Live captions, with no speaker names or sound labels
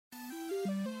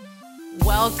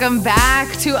Welcome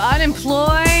back to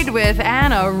Unemployed with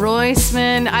Anna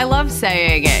Roisman. I love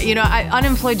saying it. You know,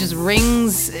 Unemployed just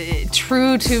rings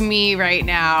true to me right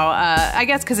now. I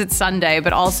guess because it's Sunday,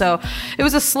 but also it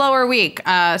was a slower week.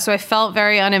 So I felt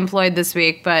very unemployed this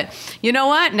week. But you know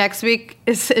what? Next week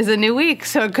is a new week,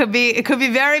 so it could be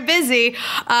very busy.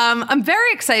 I'm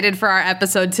very excited for our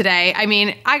episode today. I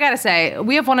mean, I gotta say,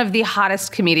 we have one of the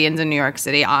hottest comedians in New York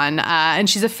City on, and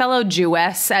she's a fellow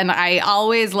Jewess, and I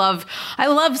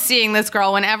love seeing this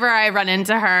girl whenever I run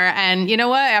into her. And you know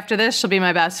what? After this, she'll be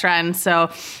my best friend, so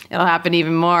it'll happen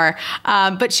even more.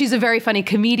 But she's a very funny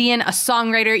comedian, a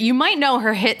songwriter. You might know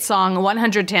her hit song,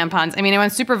 100 Tampons. I mean, it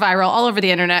went super viral all over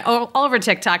the internet, all over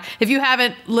TikTok. If you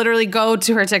haven't, literally go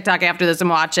to her TikTok after this and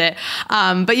watch it.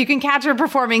 But you can catch her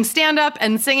performing stand-up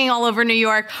and singing all over New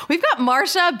York. We've got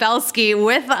Marsha Belsky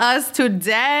with us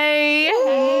today.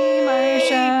 Hey,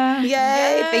 Marsha. Yay.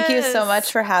 Yes. Thank you so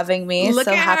much for having me. Look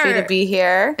so at happy her. to be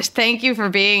here. Thank you for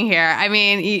being here. I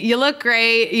mean, you look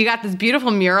great. You got this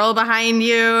beautiful mural behind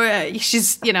you.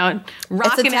 She's, rocking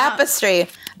It's a tapestry.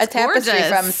 A tapestry gorgeous.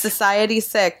 from Society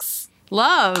 6.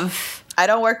 Love. I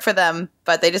don't work for them,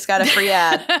 but they just got a free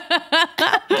ad.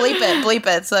 Bleep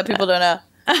it so that people don't know.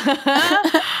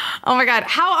 Oh my God.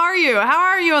 How are you? How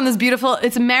are you on this beautiful,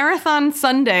 it's Marathon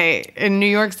Sunday in New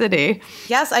York City.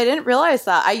 Yes, I didn't realize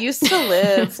that. I used to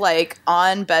live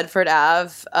on Bedford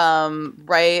Ave,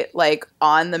 right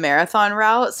on the Marathon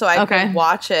route. So I could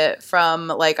watch it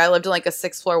from I lived in a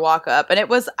 6th floor walk up. And it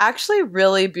was actually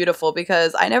really beautiful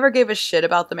because I never gave a shit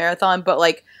about the marathon, but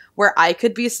where I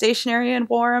could be stationary and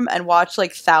warm and watch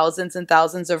thousands and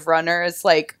thousands of runners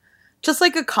just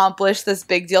accomplish this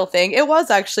big deal thing. It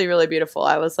was actually really beautiful.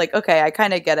 I was okay, I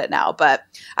kind of get it now, but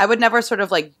I would never sort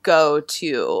of go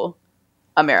to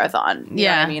a marathon. You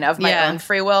know what I mean, of my own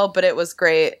free will, but it was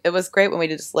great. It was great when we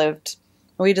just lived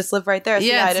right there. So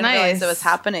I didn't realize it was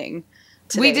happening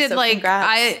today. We did so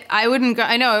I wouldn't go.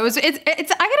 I know it's I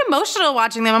get emotional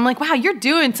watching them. I'm like, wow, you're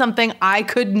doing something I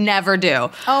could never do.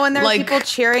 Oh, and there are people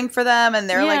cheering for them and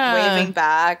they're waving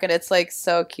back and it's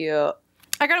so cute.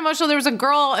 I got emotional. There was a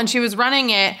girl and she was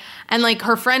running it and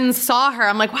her friends saw her.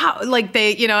 I'm like, wow,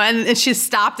 they, and she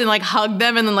stopped and hugged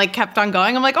them and then kept on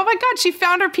going. I'm like, oh my God, she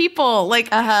found her people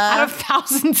out of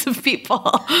thousands of people.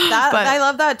 I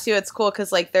love that too. It's cool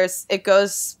because it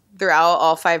goes throughout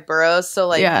all 5 boroughs.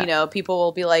 So people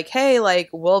will be like, hey,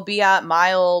 we'll be at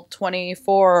mile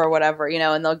 24 or whatever,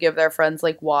 and they'll give their friends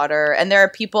water. And there are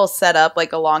people set up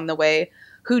along the way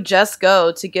who just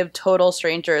go to give total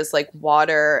strangers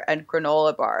water and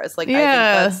granola bars. I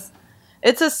think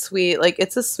it's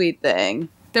a sweet thing.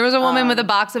 There was a woman with a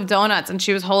box of donuts and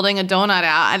she was holding a donut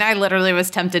out and I literally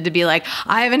was tempted to be I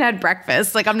haven't had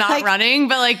breakfast. I'm not running,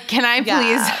 but can I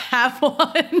please have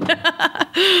one?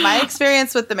 My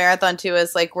experience with the marathon too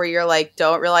is where you're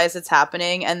don't realize it's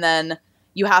happening and then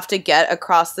you have to get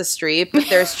across the street, but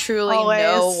there's truly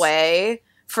no way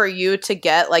for you to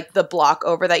get the block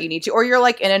over that you need to, or you're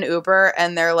in an Uber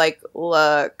and they're look, you're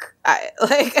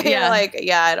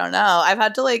I don't know. I've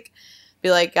had to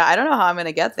be I don't know how I'm going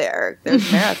to get there. There's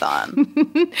a marathon.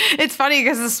 It's funny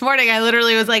because this morning I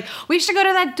literally was we should go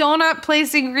to that donut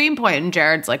place in Greenpoint. And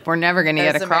Jared's we're never going to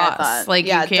get across. You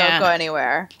can't. Don't go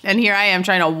anywhere. And here I am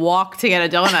trying to walk to get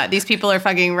a donut. These people are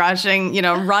fucking rushing,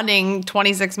 running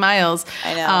 26 miles.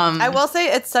 I know. I will say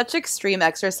it's such extreme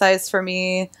exercise for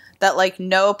me that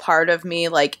no part of me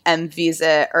envies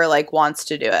it or wants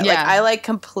to do it. Yeah. I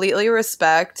completely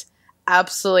respect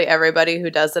absolutely everybody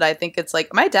who does it. I think it's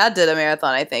my dad did a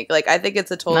marathon, I think. I think it's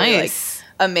a totally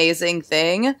amazing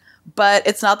thing. But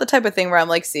it's not the type of thing where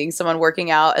I'm seeing someone working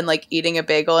out and eating a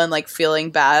bagel and feeling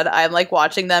bad. I'm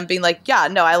watching them being yeah,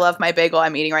 no, I love my bagel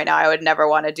I'm eating right now. I would never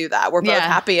want to do that. We're both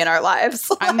happy in our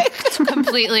lives. I'm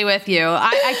completely with you.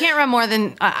 I can't run more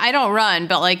than, I don't run,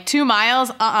 but 2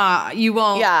 miles, you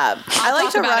won't. Yeah. I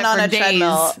like to run on a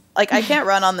treadmill. I can't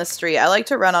run on the street. I like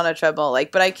to run on a treadmill,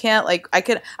 but I can't,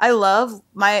 I love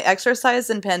my exercise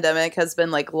in pandemic has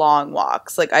been long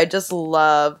walks. I just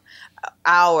love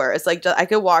hours. I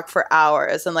could walk for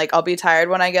hours and I'll be tired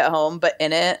when I get home, but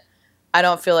in it, I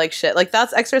don't feel like shit.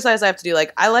 That's exercise I have to do.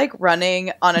 I like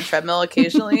running on a treadmill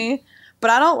occasionally,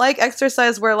 but I don't like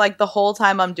exercise where the whole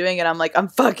time I'm doing it, I'm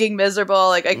fucking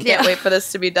miserable. I can't wait for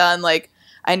this to be done.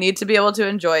 I need to be able to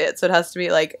enjoy it. So it has to be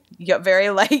very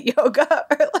light yoga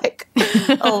or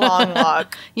a long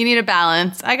walk. You need a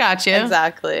balance. I got you.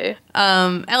 Exactly.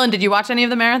 Ellen, did you watch any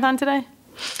of the marathon today?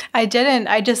 I didn't.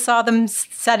 I just saw them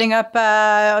setting up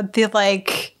the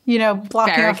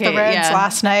blocking off the roads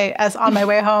last night as on my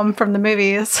way home from the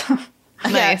movies.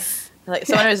 Nice. Like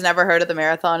someone who's never heard of the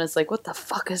marathon is like, what the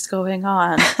fuck is going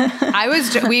on?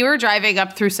 We were driving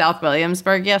up through South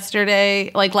Williamsburg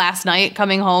yesterday, like last night,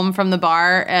 coming home from the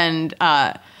bar, and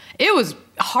it was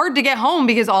hard to get home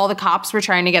because all the cops were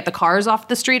trying to get the cars off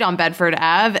the street on Bedford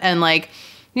Ave, and like,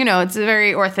 you know, it's a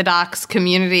very Orthodox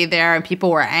community there, and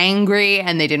people were angry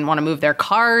and they didn't want to move their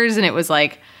cars, and it was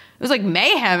like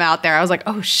mayhem out there. I was like,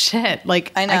 oh shit,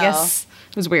 like I guess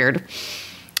it was weird.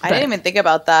 I didn't even think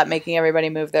about that, making everybody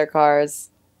move their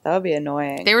cars. That would be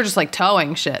annoying. They were just like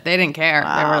towing shit. They didn't care.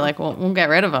 Wow. They were like, well, we'll get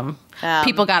rid of them.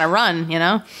 People got to run, you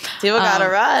know? People got to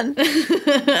run.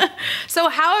 So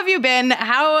how have you been?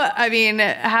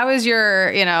 How is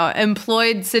your, you know,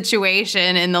 employed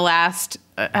situation in the last,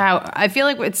 I feel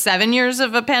like it's 7 years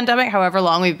of a pandemic, however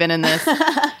long we've been in this,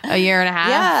 a year and a half,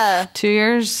 yeah. 2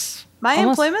 years. My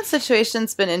employment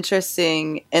situation's been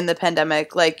interesting in the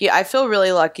pandemic. Like, yeah, I feel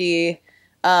really lucky.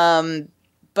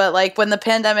 But like when the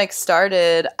pandemic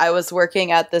started, I was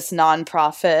working at this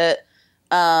nonprofit,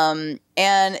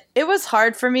 and it was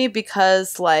hard for me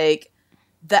because like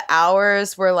the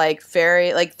hours were like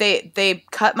very, like they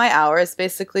cut my hours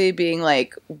basically being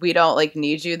like, we don't like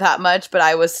need you that much, but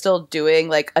I was still doing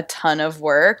like a ton of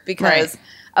work because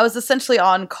I was essentially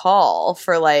on call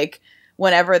for like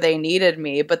whenever they needed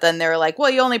me. But then they were like, well,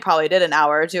 you only probably did an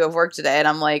hour or two of work today. And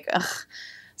I'm like, ugh.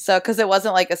 So, because it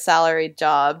wasn't like a salaried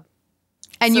job.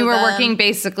 And so you were working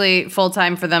basically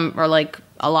full-time for them or like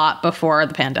a lot before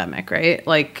the pandemic, right?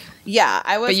 Like, yeah,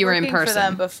 I was but you were working in person for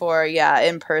them before. Yeah,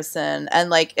 in person. And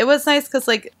like, it was nice because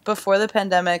like before the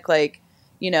pandemic, like,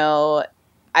 you know,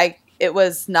 it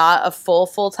was not a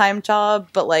full-time job,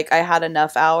 but like I had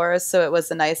enough hours. So it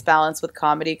was a nice balance with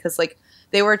comedy because like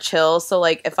they were chill. So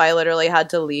like if I literally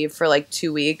had to leave for like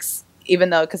 2 weeks,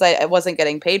 even though, because I wasn't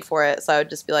getting paid for it. So I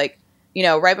would just be like, you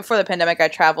know, right before the pandemic, I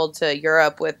traveled to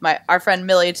Europe with our friend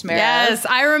Millie Tamaris. Yes,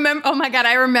 I remember. Oh my God,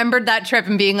 I remembered that trip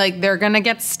and being like, they're going to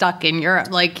get stuck in Europe.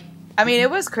 Like, I mean,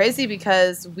 it was crazy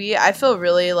because I feel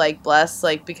really like blessed,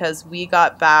 like because we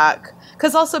got back,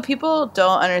 because also people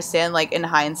don't understand, like in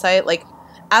hindsight, like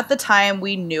at the time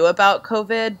we knew about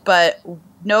COVID, but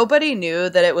nobody knew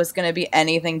that it was going to be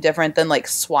anything different than like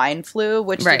swine flu,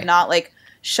 which did not like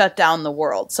shut down the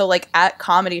world. So like at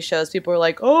comedy shows, people were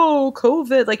like, oh,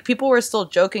 COVID. Like people were still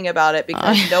joking about it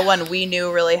because no one we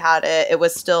knew really had it. It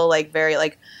was still like very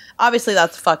like, obviously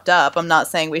that's fucked up. I'm not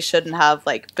saying we shouldn't have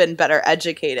like been better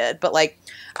educated, but like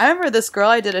I remember this girl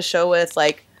I did a show with,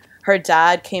 like her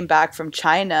dad came back from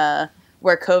China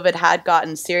where COVID had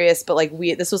gotten serious, but like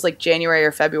this was like January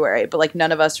or February, but like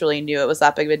none of us really knew it was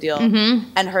that big of a deal.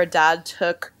 Mm-hmm. And her dad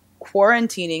took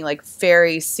quarantining like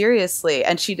very seriously,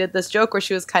 and she did this joke where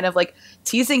she was kind of like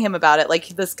teasing him about it, like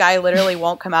this guy literally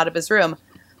won't come out of his room.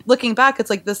 Looking back, it's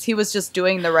like he was just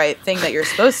doing the right thing that you're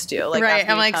supposed to do. Like, right,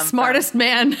 I'm like smartest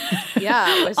man.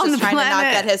 Yeah, was just trying to not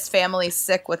get his family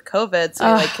sick with COVID, so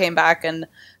he like came back and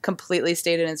completely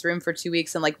stayed in his room for 2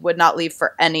 weeks and like would not leave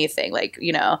for anything, like,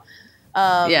 you know.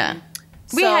 Yeah.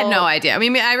 We had no idea. I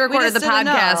mean, I recorded the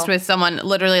podcast with someone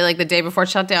literally like the day before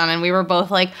shutdown, and we were both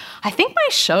like, I think my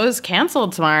show's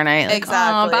canceled tomorrow night. Like,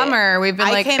 exactly. Oh, bummer. We've been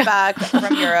I came back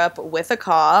from Europe with a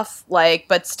cough, like,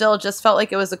 but still just felt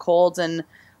like it was a cold. And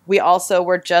we also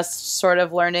were just sort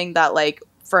of learning that, like,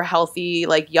 for healthy,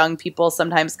 like, young people,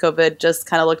 sometimes COVID just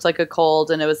kind of looked like a cold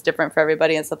and it was different for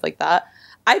everybody and stuff like that.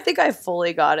 I think I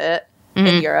fully got it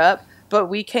in Europe, but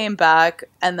we came back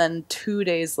and then 2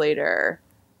 days later,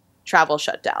 travel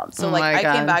shut down. So like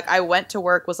I came back, I went to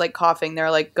work, was like coughing.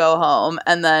 They're like, go home,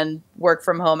 and then work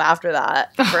from home after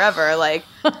that forever. Like,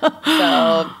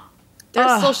 so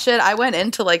there's still shit. I went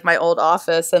into like my old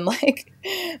office and like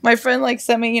my friend like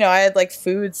sent me, you know, I had like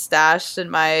food stashed in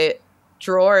my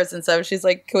drawers and stuff. She's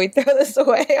like, can we throw this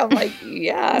away? I'm like,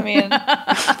 yeah, I mean,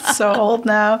 it's so old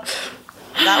now.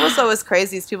 That was always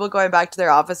crazy, is people going back to their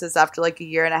offices after like a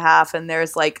year and a half, and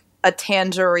there's like a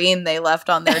tangerine they left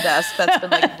on their desk that's been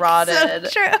like rotted. So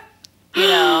true. You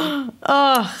know?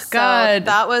 Oh, God. So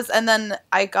that was, and then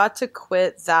I got to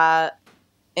quit that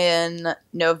in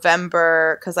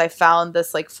November because I found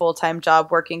this like full-time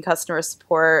job working customer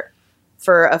support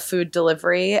for a food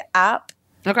delivery app.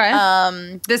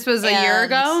 Okay. This was a year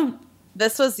ago?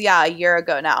 This was, a year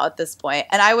ago now at this point.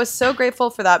 And I was so grateful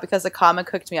for that because a comic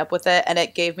hooked me up with it, and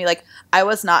it gave me, like, I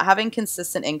was not having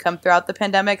consistent income throughout the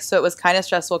pandemic, so it was kind of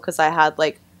stressful because I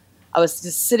was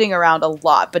just sitting around a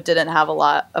lot but didn't have a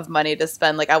lot of money to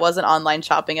spend. Like, I wasn't online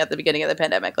shopping at the beginning of the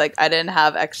pandemic. Like, I didn't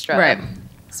have extra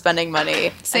spending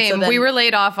money. Same. We were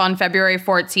laid off on February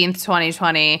 14th,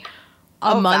 2020.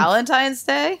 a month. Valentine's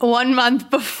Day? 1 month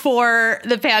before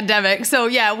the pandemic. So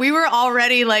yeah, we were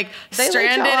already like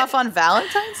stranded. They off on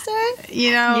Valentine's Day?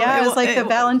 You know? Yeah, it was like the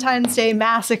Valentine's Day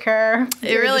massacre.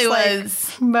 It really was.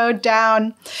 Like, mowed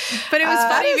down. But it was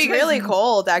funny because really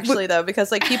cold actually though,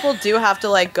 because like people do have to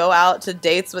like go out to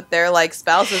dates with their like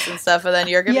spouses and stuff, and then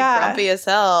you're gonna be grumpy as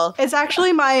hell. It's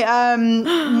actually my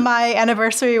my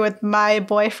anniversary with my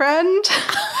boyfriend.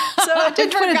 So it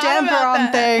did put a damper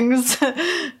on things.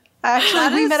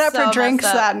 Actually, we met up for drinks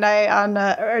that night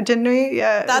or didn't we?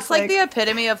 Yeah. That's like the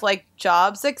epitome of like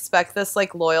jobs expect this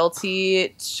like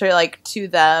loyalty to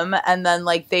them, and then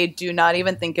like they do not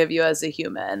even think of you as a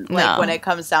human. Like when it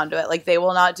comes down to it, like they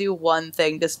will not do one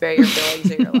thing to spare your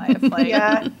feelings in your life. Like,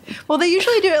 yeah. Well, they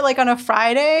usually do it like on a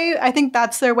Friday. I think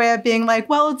that's their way of being like,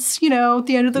 well, it's the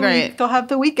end of the week. They'll have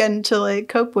the weekend to like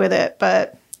cope with it,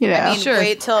 but I mean,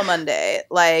 wait till Monday.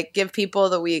 Like give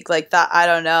people the week like that. I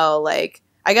don't know. Like.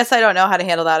 I guess I don't know how to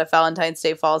handle that if Valentine's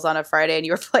Day falls on a Friday and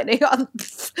you were planning on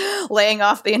laying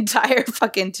off the entire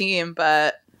fucking team.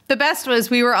 But the best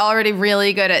was we were already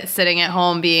really good at sitting at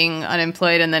home being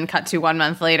unemployed, and then cut to 1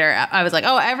 month later. I was like,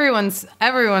 oh, everyone's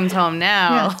home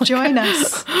now. Yeah, join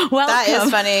us. Welcome. That is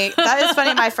funny. That is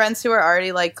funny. My friends who are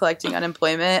already like collecting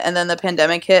unemployment, and then the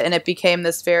pandemic hit and it became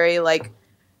this very like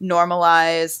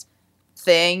normalized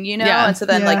thing, and so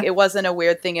then like it wasn't a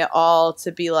weird thing at all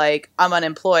to be like I'm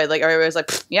unemployed. Like everybody was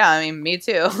like, yeah, I mean, me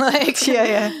too. Like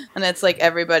and it's like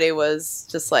everybody was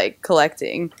just like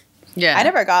collecting. I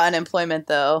never got unemployment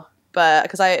though, but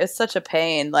because it's such a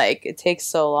pain. Like it takes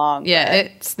so long.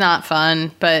 It's not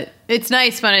fun, but it's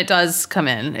nice when it does come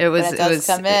in. It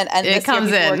come in, and it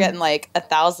comes in. We're getting like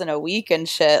 1,000 a week and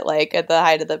shit. Like at the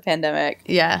height of the pandemic.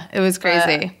 Yeah, it was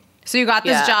crazy. So you got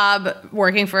this job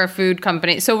working for a food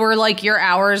company. So were like your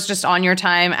hours just on your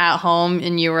time at home,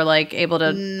 and you were like able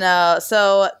to? No.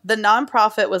 So the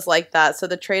nonprofit was like that. So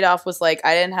the trade-off was like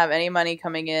I didn't have any money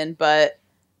coming in, but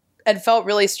and felt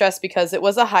really stressed because it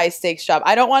was a high stakes job.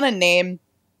 I don't want to name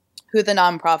who the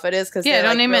nonprofit is because they're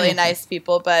like really nice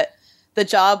people, but the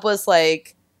job was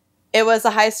like. It was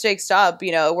a high stakes job,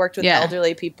 it worked with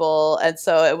elderly people. And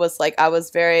so it was like,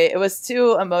 it was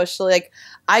too emotionally, like,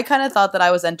 I kind of thought that I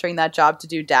was entering that job to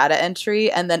do data entry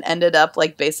and then ended up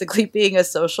like basically being a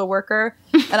social worker.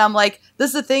 And I'm like,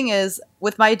 the thing is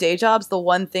with my day jobs, the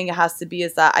one thing it has to be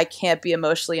is that I can't be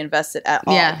emotionally invested at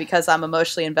all because I'm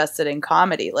emotionally invested in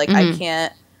comedy. Like I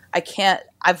can't,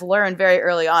 I've learned very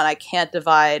early on, I can't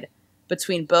divide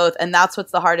between both, and that's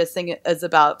what's the hardest thing is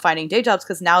about finding day jobs,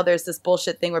 because now there's this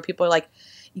bullshit thing where people are like,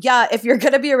 yeah, if you're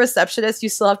gonna be a receptionist, you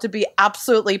still have to be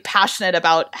absolutely passionate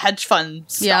about hedge fund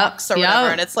stocks or whatever.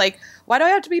 And it's like, why do I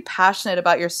have to be passionate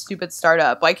about your stupid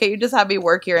startup? Why can't you just have me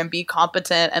work here and be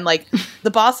competent? And like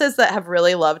the bosses that have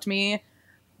really loved me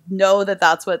know that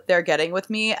that's what they're getting with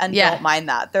me and don't mind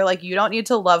that. They're like, you don't need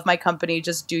to love my company,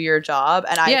 just do your job.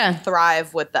 And I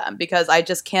thrive with them because I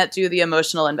just can't do the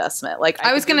emotional investment. Like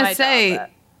I was going to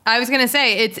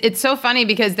say, it's so funny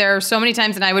because there are so many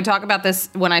times, and I would talk about this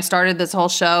when I started this whole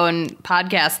show and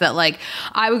podcast, that like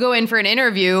I would go in for an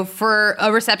interview for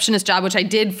a receptionist job, which I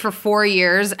did for 4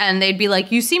 years. And they'd be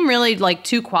like, you seem really like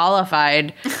too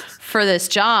qualified for this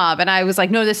job. And I was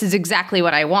like, no, this is exactly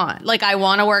what I want. Like, I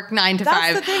want to work 9 to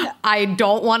 5. I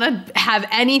don't want to have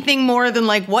anything more than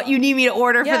like what you need me to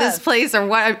order for this place or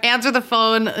what, answer the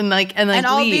phone and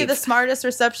I'll be the smartest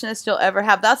receptionist you'll ever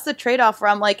have. That's the trade-off where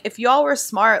I'm like, if y'all were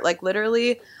smart, like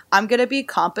literally I'm going to be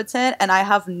competent and I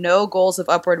have no goals of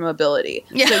upward mobility.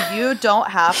 Yeah. So you don't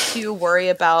have to worry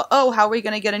about, oh, how are we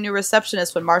going to get a new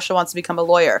receptionist when Marsha wants to become a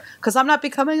lawyer? Because I'm not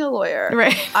becoming a lawyer.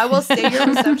 Right. I will stay your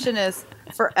receptionist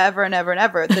forever and ever and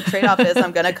ever. The trade-off is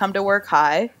I'm going to come to work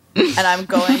high and I'm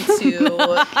going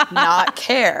to not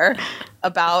care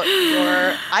about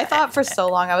I thought for so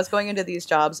long I was going into these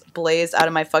jobs blazed out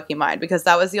of my fucking mind because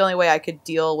that was the only way I could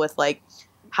deal with like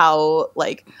how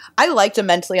like I liked a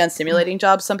mentally unstimulating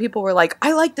job. Some people were like,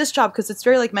 I like this job because it's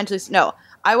very like mentally. No,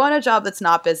 I want a job that's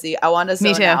not busy. I want to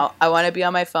zone out. I want to be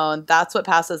on my phone. That's what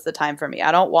passes the time for me.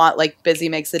 I don't want like busy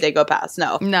makes the day go past.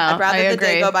 No, I'd rather the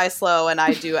day go by slow and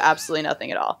I do absolutely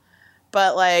nothing at all.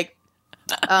 But like,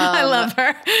 I love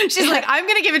her. She's like, I'm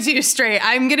going to give it to you straight.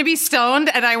 I'm going to be stoned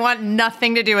and I want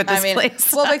nothing to do with this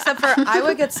place. Well, except for I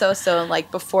would get so stoned like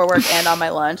before work and on my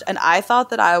lunch. And I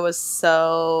thought that I was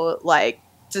so like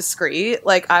discreet.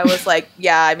 Like I was like,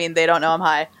 yeah, I mean, they don't know I'm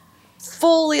high.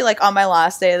 Fully like on my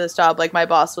last day of this job, like my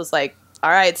boss was like, all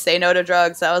right, say no to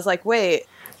drugs. I was like, wait,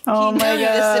 oh he my knew,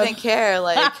 God. Just didn't care.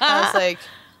 Like I was like,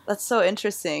 that's so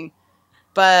interesting.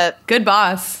 But good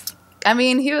boss. I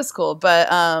mean, he was cool. But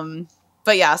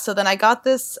yeah, so then I got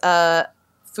this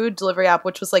food delivery app,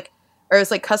 which was like, or it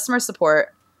was like customer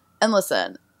support. And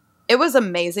listen, it was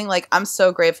amazing. Like, I'm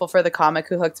so grateful for the comic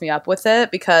who hooked me up with it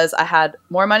because I had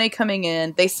more money coming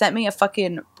in. They sent me a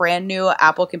fucking brand new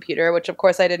Apple computer, which of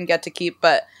course I didn't get to keep,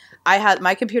 but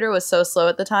my computer was so slow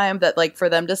at the time that like for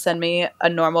them to send me a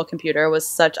normal computer was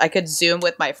such, I could Zoom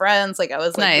with my friends. Like, I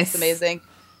was like, nice. This is amazing.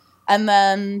 And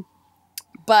then,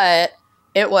 but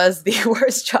it was the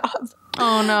worst job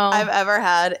I've ever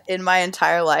had in my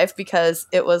entire life because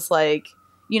it was like,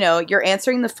 you know, you're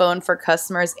answering the phone for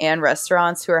customers and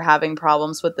restaurants who are having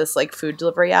problems with this like food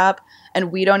delivery app.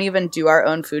 And we don't even do our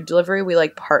own food delivery. We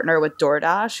like partner with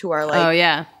DoorDash, who are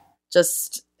like,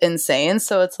 just insane.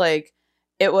 So it's like,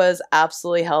 it was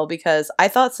absolutely hell because I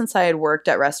thought since I had worked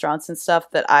at restaurants and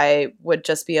stuff that I would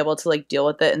just be able to like deal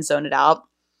with it and zone it out.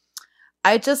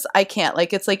 I can't.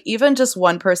 Like, it's like even just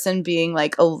one person being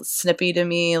like a snippy to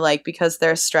me, like because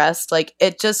they're stressed, like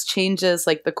it just changes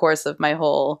like the course of my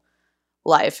whole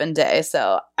life and day.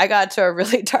 So I got to a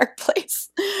really dark place,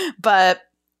 but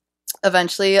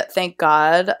eventually, thank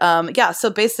God. So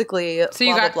basically, so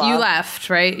you left,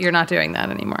 right? You're not doing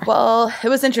that anymore. Well, it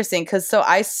was interesting because so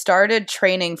I started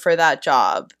training for that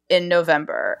job in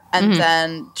November, and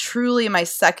then truly my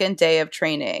second day of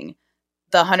training,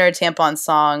 the 100 Tampon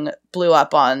song blew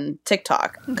up on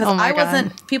TikTok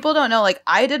because people don't know, like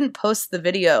I didn't post the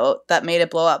video that made it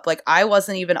blow up. Like I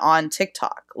wasn't even on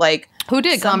TikTok. Like who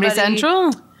did? Comedy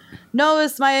Central? No,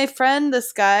 it's my friend,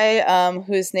 this guy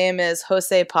whose name is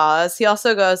Jose Paz. He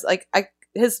also goes like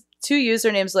his two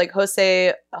usernames like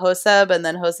Joseb and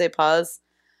then Jose Paz.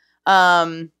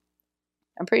 I'm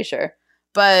pretty sure.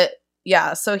 But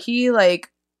yeah, so he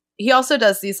also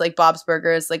does these like Bob's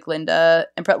Burgers, like Linda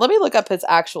and let me look up his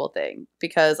actual thing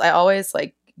because I always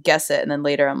like guess it and then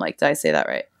later I'm like, did I say that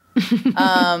right?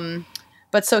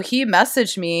 But so he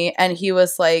messaged me and he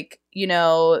was like, you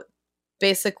know,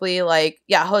 basically like,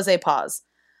 yeah, Jose Paz,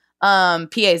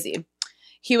 P-A-Z.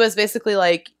 He was basically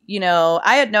like, you know,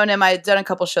 I had known him. I had done a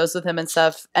couple shows with him and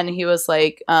stuff. And he was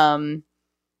like, I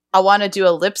want to do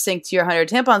a lip sync to your 100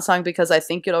 Tampon song because I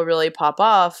think it'll really pop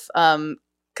off.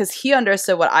 Because he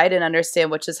understood what I didn't understand,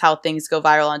 which is how things go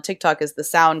viral on TikTok is the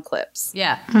sound clips.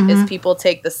 Yeah. Is people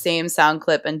take the same sound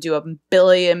clip and do a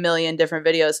million different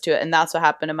videos to it. And that's what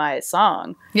happened to my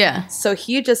song. Yeah. So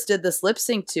he just did this lip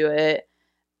sync to it.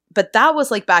 But that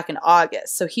was like back in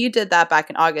August. So he did that back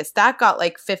in August. That got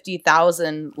like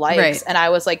 50,000 likes. Right. And I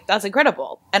was like, that's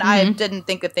incredible. And I didn't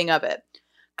think a thing of it.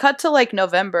 Cut to like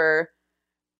November.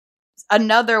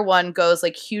 Another one goes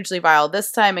like hugely viral.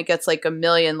 This time it gets like 1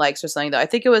 million likes or something though. I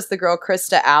think it was the girl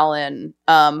Krista Allen,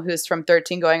 who's from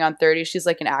 13 going on 30. She's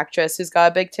like an actress who's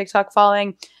got a big TikTok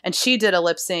following. And she did a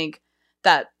lip sync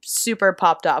that super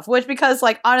popped off. Which because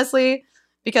like honestly,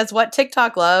 because what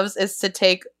TikTok loves is to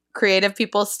take creative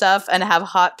people's stuff and have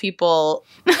hot people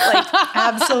like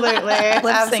absolutely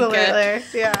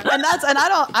yeah. And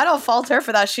I don't fault her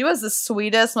for that. She was the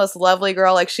sweetest, most lovely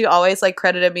girl. Like she always like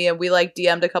credited me and we like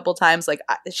DM'd a couple times. Like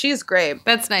she's great.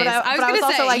 That's nice. I was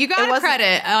gonna say, like, you got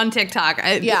credit on TikTok.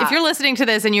 If you're listening to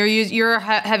this and you're a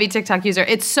heavy TikTok user,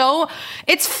 it's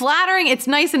flattering, it's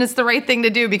nice, and it's the right thing to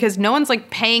do because no one's like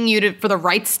paying you for the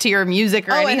rights to your music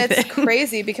or anything. And it's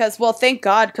crazy because, well, thank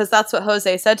God, because that's what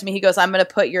Jose said to me. He goes, I'm going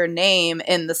to put your name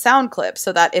in the sound clip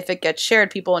so that if it gets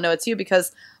shared, people will know it's you.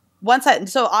 Because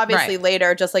so obviously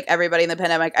later, just like everybody in the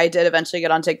pandemic, I did eventually get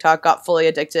on TikTok, got fully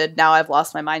addicted. Now I've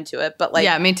lost my mind to it. But like,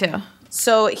 yeah, me too.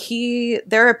 So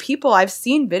there are people, I've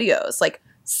seen videos like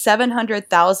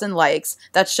 700,000 likes.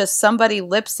 That's just somebody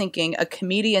lip syncing a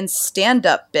comedian's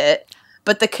stand-up bit,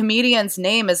 but the comedian's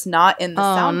name is not in the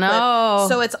sound clip.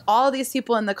 So it's all these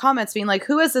people in the comments being like,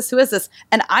 who is this? Who is this?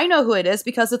 And I know who it is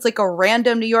because it's like a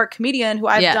random New York comedian who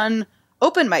I've done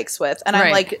open mics with. And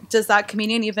I'm like, does that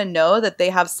comedian even know that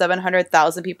they have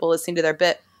 700,000 people listening to their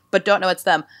bit, but don't know it's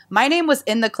them? My name was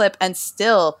in the clip and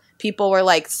still people were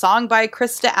like, song by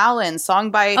Krista Allen, song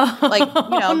by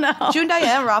June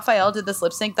Diane Raphael did this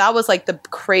lip sync. That was like the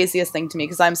craziest thing to me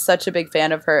because I'm such a big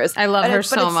fan of hers. I love her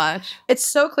so much. It's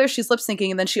so clear she's lip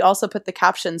syncing. And then she also put the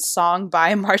caption song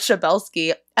by Marsha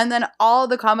Belsky. And then all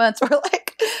the comments were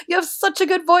like, you have such a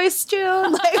good voice,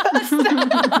 June. Like,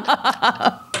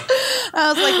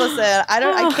 I was like, listen,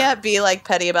 I can't be like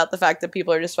petty about the fact that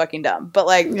people are just fucking dumb. But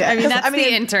like, that's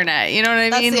the internet. You know what I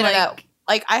mean? That's the internet.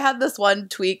 Like I had this one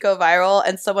tweet go viral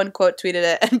and someone quote tweeted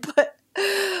it and put,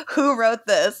 who wrote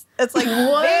this? It's like,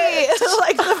 what?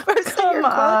 Like the person you're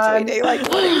quote tweeting. Like,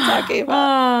 what are you talking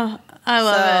about? I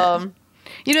love it.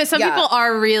 You know, some people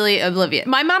are really oblivious.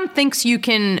 My mom thinks you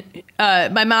can.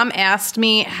 My mom asked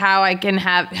me how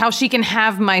she can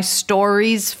have my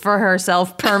stories for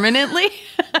herself permanently.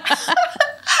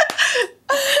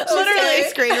 Literally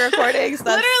screen recordings.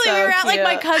 That's literally, we were at like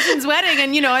my cousin's wedding,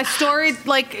 and I storied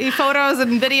like photos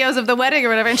and videos of the wedding or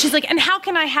whatever. And she's like, "And how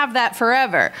can I have that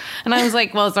forever?" And I was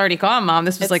like, "Well, it's already gone, Mom.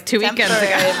 This was like 2 weekends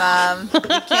ago, Mom.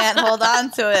 You can't hold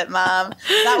on to it, Mom."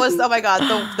 That was, oh my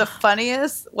God, the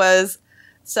funniest was,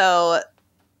 so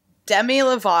Demi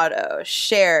Lovato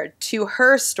shared to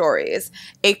her stories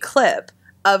a clip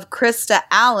of Krista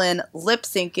Allen lip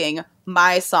syncing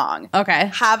my song.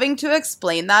 Okay. Having to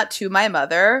explain that to my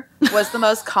mother was the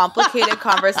most complicated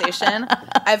conversation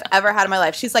I've ever had in my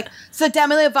life. She's like, so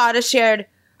Demi Lovato shared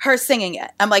her singing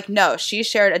it. I'm like, no, she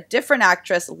shared a different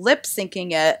actress lip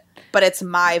syncing it, but it's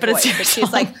my voice. And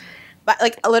she's like,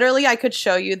 literally, I could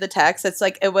show you the text. It's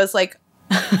like, it was like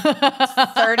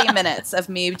 30 minutes of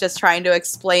me just trying to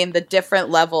explain the different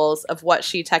levels of what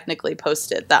she technically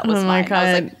posted. That was mine. God.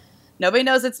 I was like, nobody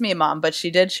knows it's me, Mom, but she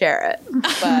did share it.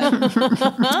 But, I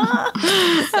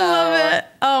love it.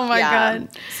 Oh my God.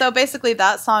 So basically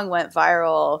that song went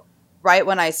viral right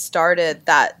when I started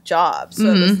that job. So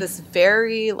it was this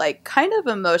very like kind of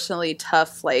emotionally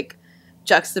tough like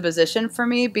juxtaposition for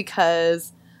me,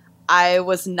 because I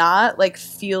was not like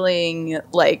feeling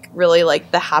like really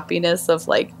like the happiness of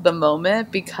like the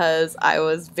moment, because I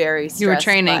was very stressed. You were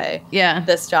training. By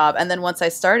this job. And then once I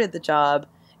started the job,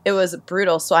 it was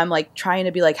brutal. So I'm like trying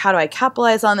to be like, how do I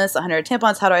capitalize on this? 100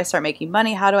 tampons. How do I start making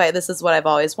money? This is what I've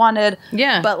always wanted.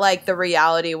 Yeah. But like the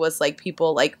reality was like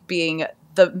people like being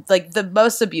the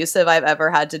most abusive I've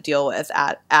ever had to deal with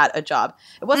at a job.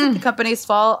 It wasn't the company's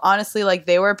fault. Honestly, like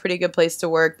they were a pretty good place to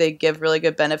work. They give really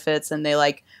good benefits, and they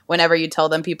like, whenever you tell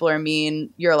them people are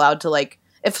mean, you're allowed to like,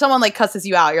 if someone like cusses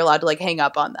you out, you're allowed to like hang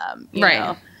up on them. You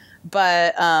know?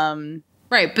 But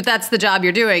right, but that's the job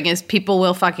you're doing, is people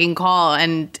will fucking call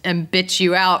and bitch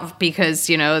you out because,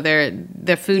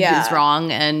 their food is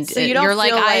wrong, and so you're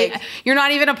like, you're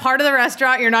not even a part of the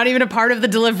restaurant, you're not even a part of the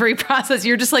delivery process.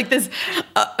 You're just like this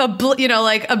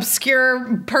like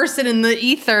obscure person in the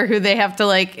ether who they have to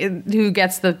like, who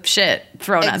gets the shit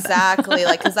thrown at them. Exactly.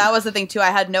 Like, cuz that was the thing too.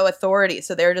 I had no authority,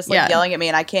 so they were just like yelling at me,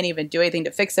 and I can't even do anything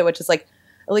to fix it, which is like,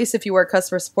 at least if you work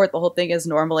customer support, the whole thing is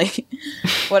normally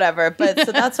whatever. But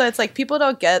so that's why it's like, people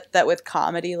don't get that with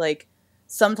comedy. Like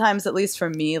sometimes, at least for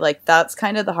me, like that's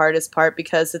kind of the hardest part,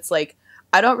 because it's like,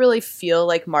 I don't really feel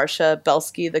like Marsha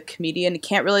Belsky, the comedian,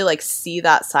 can't really like see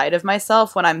that side of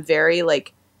myself when I'm very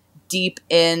like deep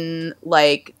in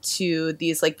like to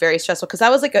these like very stressful, because I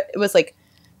was like, it was like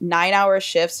 9-hour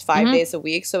shifts, 5 days a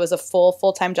week. So it was a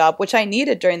full-time job, which I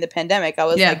needed during the pandemic. I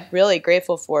was like really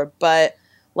grateful for, but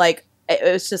like, it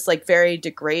was just like very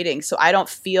degrading. So I don't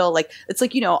feel like, it's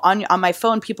like, on my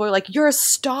phone, people are like, you're a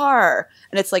star.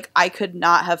 And it's like, I could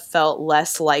not have felt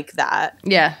less like that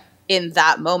in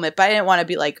that moment. But I didn't want to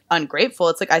be like ungrateful.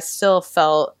 It's like, I still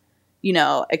felt,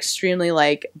 extremely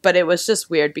like, but it was just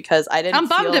weird because I didn't I'm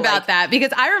bummed about that,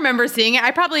 because I remember seeing it. I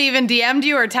probably even DM'd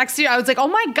you or texted you. I was like, oh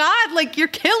my God, like you're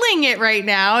killing it right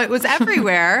now. It was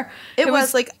everywhere. it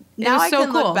was like, now I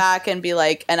can look back and be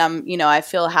like, and I'm, I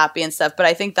feel happy and stuff. But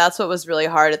I think that's what was really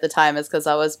hard at the time, is because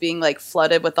I was being like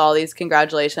flooded with all these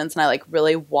congratulations, and I like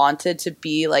really wanted to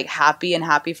be like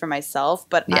happy for myself.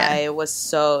 But I was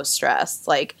so stressed,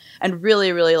 like, and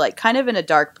really, really like kind of in a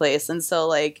dark place. And so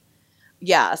like,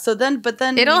 so then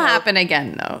it'll happen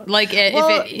again though. Like if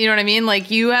it, you know what I mean?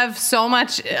 Like you have so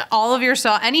much, all of your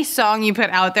any song you put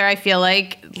out there, I feel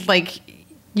like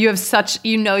you have such,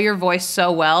 your voice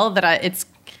so well that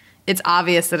it's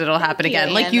obvious that it'll happen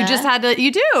again. Like you just had to,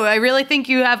 you do. I really think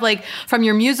you have like, from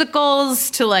your musicals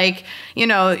to like,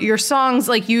 your songs,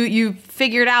 like you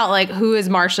figured out like who is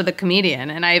Marsha the comedian.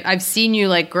 And I've seen you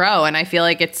like grow, and I feel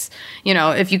like it's,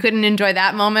 if you couldn't enjoy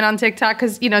that moment on TikTok,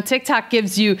 because TikTok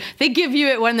they give you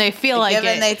it when they feel like it. Give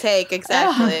and they take,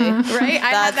 exactly. Right?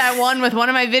 I had that one with one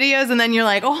of my videos, and then you're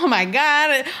like, oh my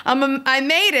God, I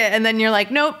made it. And then you're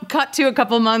like, nope, cut to a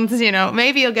couple months,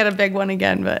 maybe you'll get a big one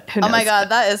again, but who knows? Oh my God,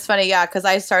 that is funny. Yeah, because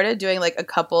I started doing like a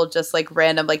couple just like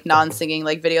random like non-singing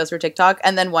like videos for TikTok,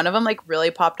 and then one of them like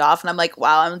really popped off, and I'm like,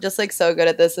 wow, I'm just like so good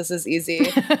at this. This is easy.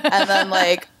 And then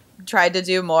like tried to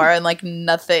do more, and like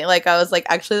nothing. Like I was like,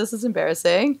 actually, this is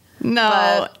embarrassing.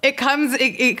 No, it comes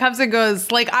and goes.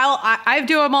 Like I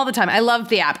do them all the time. I love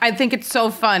the app. I think it's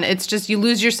so fun. It's just, you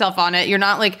lose yourself on it. You're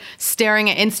not like staring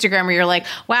at Instagram where you're like,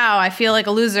 wow, I feel like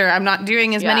a loser. I'm not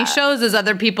doing as many shows as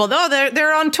other people. Oh,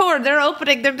 they're on tour. They're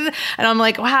opening. And I'm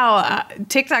like, wow.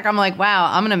 TikTok, I'm like,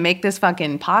 wow, I'm going to make this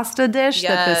fucking pasta dish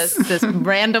that this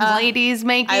random lady's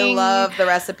making. I love the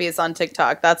recipes on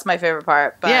TikTok. That's my favorite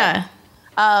part. But,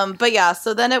 but yeah,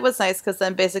 so then it was nice, because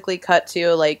then basically cut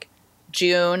to like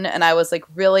June, and I was like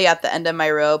really at the end of my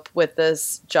rope with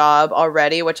this job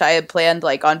already, which I had planned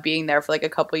like on being there for like a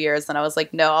couple years, and I was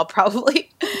like, no, I'll probably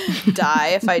die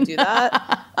if I do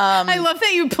that. I love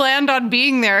that you planned on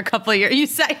being there a couple of years. You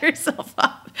set yourself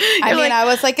up. I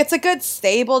was like, it's a good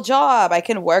stable job. I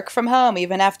can work from home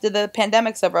even after the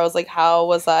pandemic's over. I was like, how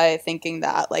was I thinking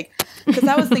that? Like, because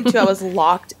that was the thing too. I was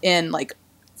locked in like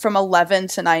from 11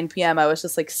 to 9 p.m. I was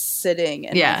just like sitting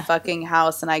in my fucking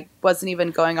house, and I wasn't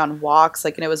even going on walks.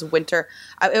 Like, and it was winter.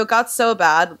 It got so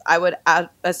bad. I would,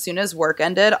 as soon as work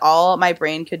ended, all my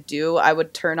brain could do, I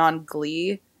would turn on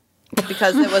Glee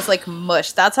because it was like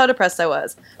mush. That's how depressed I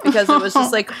was, because it was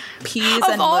just like peas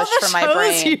and mush for my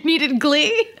brain. You needed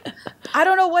Glee. I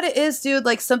don't know what it is, dude.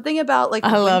 Like something about like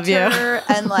winter love you.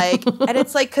 And like, and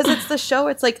it's like, because it's the show.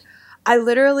 It's like I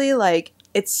literally like.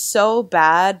 It's so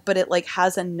bad, but it like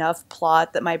has enough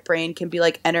plot that my brain can be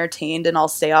like entertained and I'll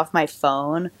stay off my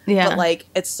phone. Yeah. But like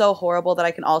it's so horrible that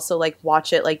I can also like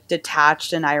watch it like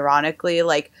detached and ironically.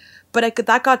 Like, but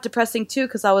that got depressing too,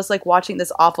 because I was like watching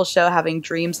this awful show, having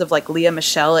dreams of like Leah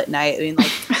Michelle at night. I mean,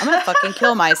 like I'm gonna fucking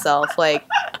kill myself. Like,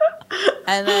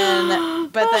 and then,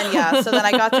 but then yeah. So then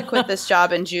I got to quit this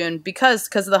job in June because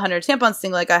of the 100 tampons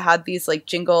thing. Like I had these like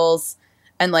jingles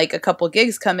and like a couple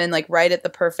gigs come in like right at the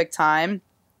perfect time.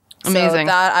 Amazing. So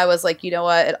that I was like, you know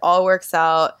what? It all works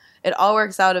out. It all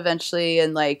works out eventually.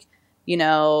 And like, you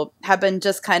know, have been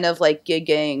just kind of like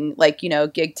gigging, like, you know,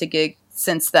 gig to gig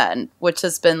since then, which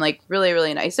has been like really,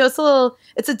 really nice. So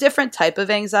it's a different type of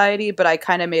anxiety, but I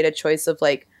kind of made a choice of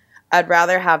like, I'd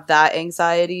rather have that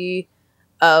anxiety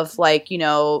of like, you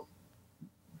know,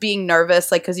 being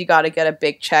nervous, like, cause you got to get a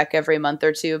big check every month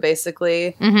or two,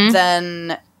 basically,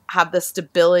 than have the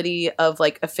stability of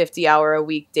like a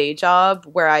 50-hour-a-week day job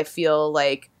where I feel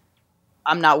like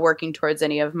I'm not working towards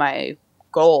any of my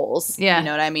goals. Yeah. You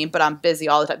know what I mean? But I'm busy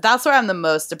all the time. That's where I'm the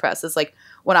most depressed, is like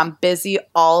when I'm busy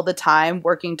all the time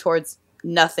working towards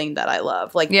nothing that I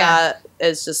love. Like that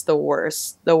is just the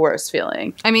worst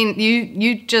feeling. I mean,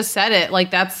 you just said it.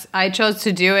 Like I chose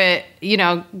to do it, you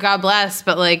know, God bless,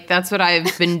 but like that's what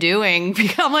I've been doing.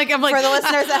 I'm like for the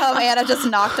listeners at home, Anna just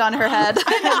knocked on her head. Because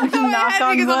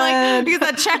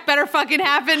that check better fucking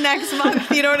happen next month.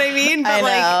 You know what I mean? But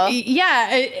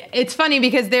it's funny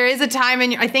because there is a time,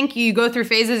 and I think you go through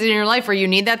phases in your life where you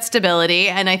need that stability.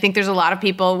 And I think there's a lot of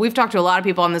people, we've talked to a lot of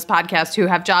people on this podcast who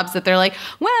have jobs that they're like,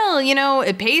 well, you know,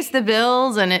 it pays the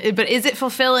bills, but is it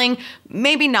fulfilling?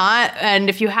 Maybe not. And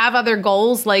if you have other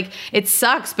goals, like it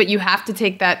sucks, but you have to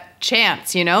take that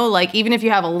chance, you know, like even if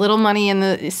you have a little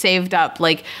money saved up,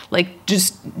 like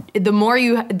just the more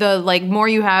you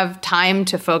have time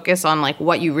to focus on like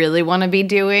what you really want to be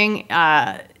doing,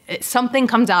 something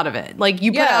comes out of it. Like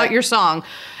you put out your song.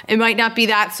 It might not be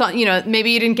that song, you know,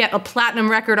 maybe you didn't get a platinum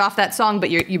record off that song, but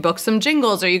you booked some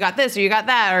jingles, or you got this, or you got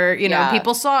that, or, you know,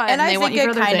 people saw it and they want you for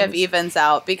other things. And I think it kind of evens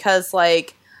out, because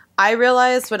like I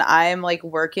realize when I'm like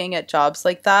working at jobs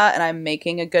like that and I'm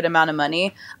making a good amount of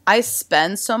money, I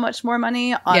spend so much more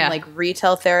money on like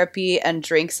retail therapy and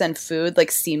drinks and food,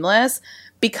 like Seamless,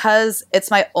 because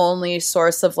it's my only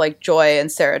source of like joy and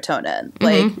serotonin.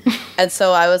 Like, and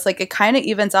so I was like, it kind of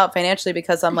evens out financially,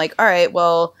 because I'm like, all right,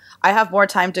 well, I have more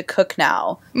time to cook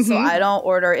now. So I don't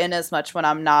order in as much when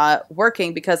I'm not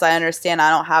working, because I understand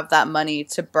I don't have that money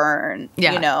to burn,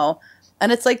 you know?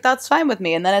 And it's like, that's fine with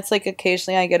me. And then it's like,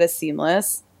 occasionally I get a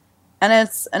Seamless, and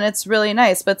it's really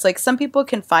nice. But it's like, some people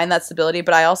can find that stability,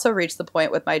 but I also reach the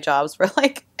point with my jobs where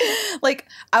like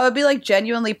I would be like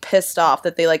genuinely pissed off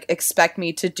that they like expect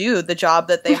me to do the job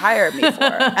that they hired me for.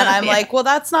 And I'm like, well,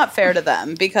 that's not fair to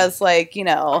them, because like, you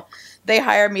know, they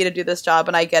hired me to do this job,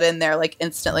 and I get in there like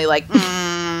instantly like,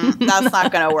 that's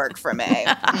not going to work for me. She's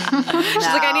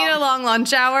like, I need a long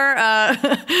lunch hour.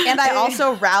 And I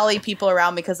also rally people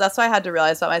around me, because that's what I had to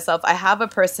realize about myself. I have a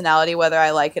personality, whether I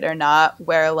like it or not,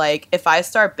 where like if I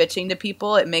start bitching to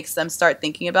people, it makes them start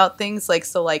thinking about things. Like,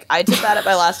 so like I did that at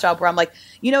my last job, where I'm like,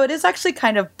 you know, it is actually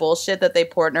kind of bullshit that they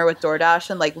partner with DoorDash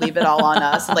and like leave it all on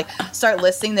us, and like start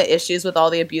listing the issues with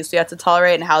all the abuse we have to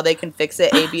tolerate and how they can fix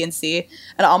it, A, B, and C.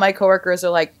 And all my coworkers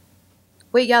are like,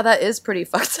 wait, yeah, that is pretty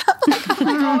fucked up. Like,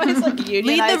 I'm always like unionizing.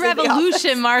 Lead the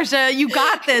revolution, Marsha. You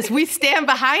got this. We stand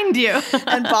behind you.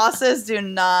 And bosses do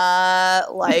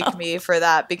not like me for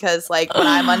that, because like when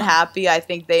I'm unhappy, I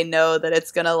think they know that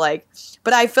it's gonna like.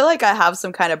 But I feel like I have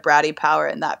some kind of bratty power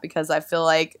in that, because I feel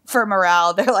like for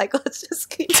morale, they're like, let's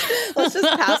just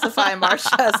pacify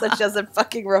Marsha so she doesn't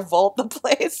fucking revolt the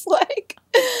place. Like,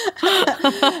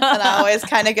 and I always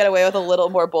kind of get away with a little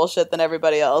more bullshit than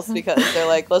everybody else, because they're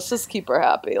like, let's just keep her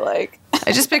happy. Like,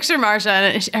 I just picture Marsha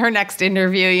and her next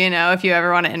interview, you know, if you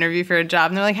ever want to interview for a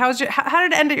job. And they're like, how did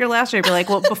it end at your last job? You're like,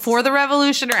 well, before the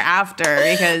revolution or after?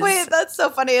 Because wait, that's so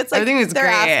funny. It's like they're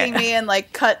asking me and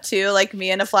like cut to like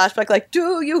me in a flashback, like,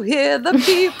 do you hear the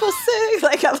people sing?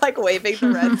 Like I'm like waving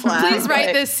the red flag. Please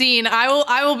write this scene. I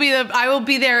will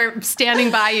be there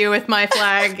standing by you with my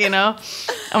flag, you know?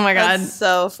 Oh my God. That's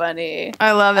so funny.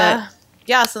 I love it.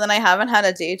 Yeah, so then I haven't had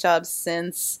a day job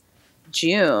since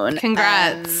June.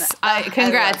 Congrats.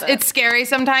 Congrats. It's scary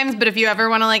sometimes, but if you ever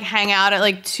want to like hang out at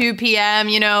like 2 p.m.,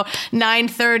 you know,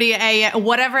 9:30 a.m.,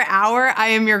 whatever hour, I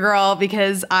am your girl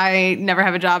because I never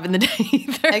have a job in the day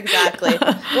either. Exactly.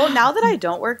 Well, now that I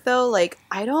don't work though, like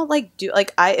I don't like do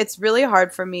like it's really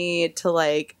hard for me to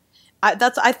like I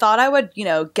thought I would, you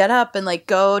know, get up and like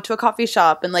go to a coffee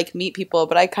shop and like meet people,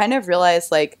 but I kind of realized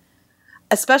like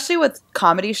especially with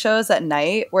comedy shows at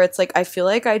night where it's like I feel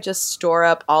like I just store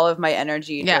up all of my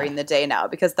energy during the day now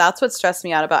because that's what stressed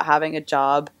me out about having a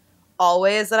job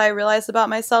always that I realized about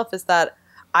myself is that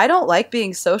I don't like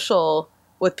being social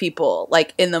with people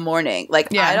like in the morning.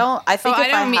 Like I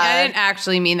didn't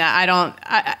actually mean that.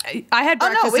 I had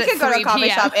breakfast. Oh no, we could go to a coffee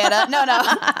shop, Anna. No.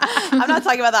 I'm not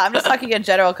talking about that. I'm just talking in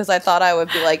general because I thought I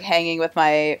would be like hanging with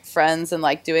my friends and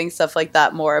like doing stuff like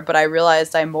that more, but I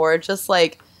realized I more just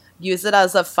like use it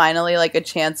as finally like a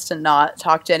chance to not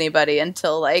talk to anybody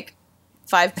until like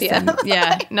 5 p.m.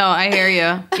 Yeah, no, I hear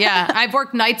you. Yeah, I've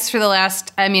worked nights for the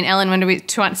last, I mean, Ellen,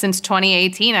 since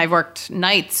 2018, I've worked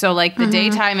nights. So like the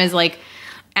daytime is like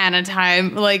Anna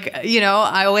time. Like, you know,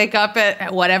 I wake up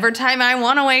at whatever time I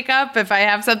want to wake up. If I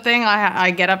have something,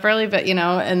 I get up early, but you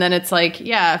know, and then it's like,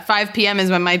 5 p.m. is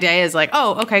when my day is like,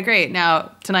 oh, okay, great.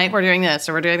 Now tonight we're doing this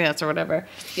or we're doing this or whatever.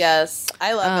 Yes,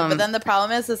 I love it. But then the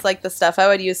problem is like the stuff I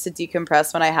would use to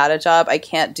decompress when I had a job, I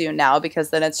can't do now because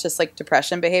then it's just like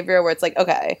depression behavior where it's like,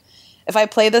 okay, if I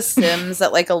play The Sims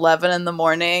at like 11 in the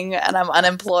morning and I'm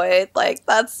unemployed, like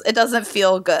it doesn't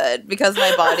feel good because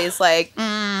my body's like,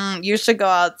 you should go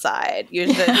outside. You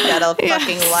should get a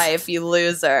fucking life, you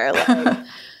loser. Like,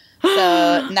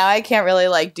 so now I can't really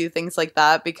like do things like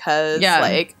that because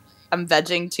like I'm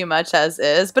vegging too much as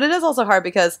is. But it is also hard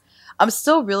because I'm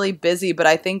still really busy. But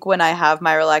I think when I have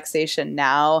my relaxation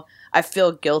now, I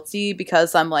feel guilty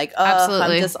because I'm like,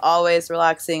 I'm just always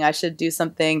relaxing. I should do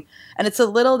something. And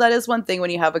that is one thing when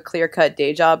you have a clear-cut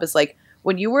day job is like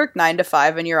when you work 9 to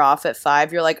 5 and you're off at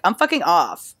 5, you're like, I'm fucking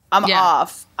off. I'm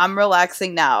off. I'm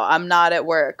relaxing now. I'm not at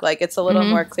work. Like it's a little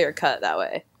more clear-cut that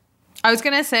way. I was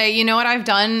going to say, you know what I've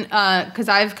done? Because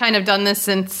I've kind of done this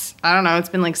since, I don't know, it's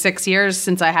been like 6 years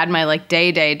since I had my like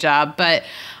day job. But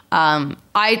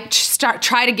I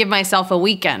try to give myself a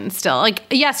weekend still. Like,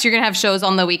 yes, you're going to have shows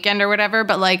on the weekend or whatever,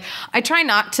 but like, I try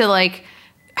not to like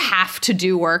have to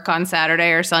do work on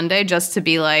Saturday or Sunday just to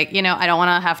be like, you know, I don't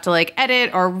want to have to like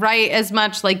edit or write as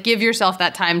much. Like, give yourself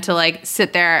that time to like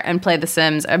sit there and play The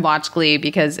Sims and watch Glee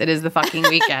because it is the fucking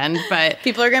weekend. But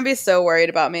people are going to be so worried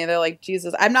about me. They're like,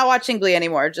 Jesus, I'm not watching Glee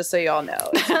anymore, just so y'all know.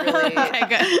 It's really,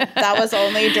 that was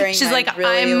only during my like,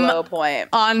 really low point.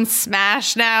 On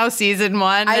Smash now, season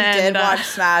 1. I did watch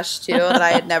Smash too that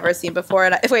I had never seen before.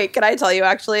 And wait, can I tell you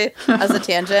actually as a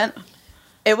tangent?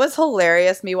 It was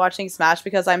hilarious me watching Smash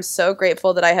because I'm so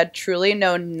grateful that I had truly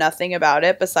known nothing about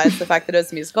it besides the fact that it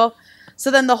was a musical. So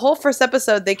then the whole first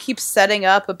episode, they keep setting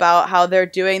up about how they're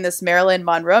doing this Marilyn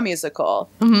Monroe musical.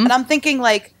 And I'm thinking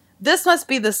like, this must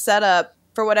be the setup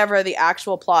for whatever the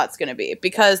actual plot's going to be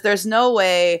because there's no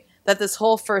way that this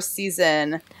whole first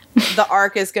season, the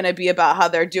arc is going to be about how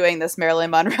they're doing this Marilyn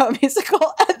Monroe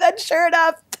musical. And then sure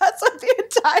enough, that's what the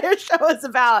entire show is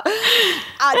about.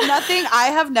 I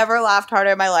have never laughed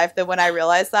harder in my life than when I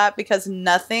realized that because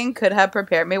nothing could have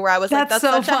prepared me where I was like, that's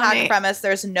so such funny. A hack premise.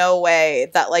 There's no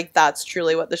way that like that's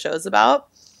truly what the show is about.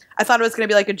 I thought it was going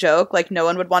to be like a joke. Like no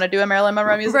one would want to do a Marilyn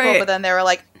Monroe musical. Right. But then they were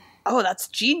like, oh, that's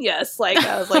genius. Like,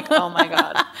 I was like, oh my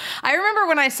God. I remember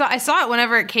when I saw it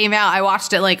whenever it came out. I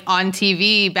watched it like on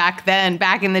TV back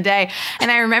in the day. And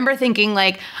I remember thinking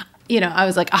like, you know, I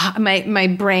was like, my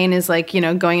brain is like, you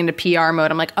know, going into PR mode.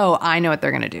 I'm like, oh, I know what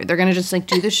they're going to do. They're going to just like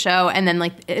do the show and then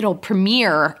like it'll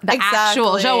premiere. The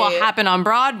actual show will happen on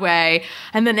Broadway.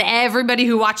 And then everybody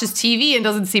who watches TV and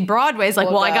doesn't see Broadway is like,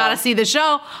 well, I got to see the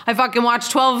show. I fucking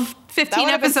watched 12, 15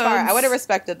 episodes. I would have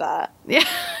respected that. Yeah.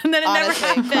 And then it never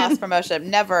happened. Cross promotion.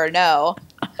 Never, no.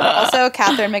 Also,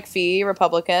 Catherine McPhee,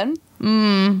 Republican.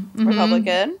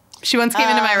 Republican. She once came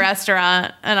into my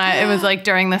restaurant, and it was like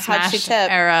during the Smash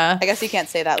era. I guess you can't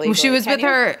say that legally. She was with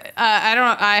her.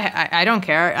 I don't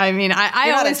care. I mean, You're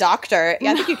always, not a doctor.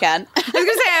 Yeah, I think you can. I was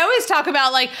gonna say I always talk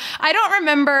about like I don't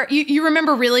remember. You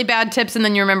remember really bad tips, and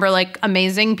then you remember like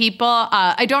amazing people.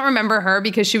 I don't remember her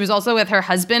because she was also with her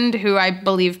husband, who I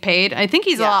believe paid. I think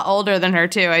he's a lot older than her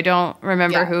too. I don't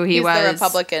remember who he was. He's the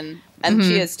Republican, and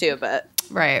she is too, but.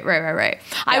 Right. Yeah.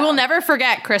 I will never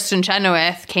forget Kristen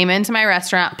Chenoweth came into my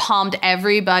restaurant, palmed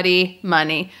everybody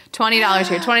money. $20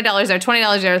 here, $20 there,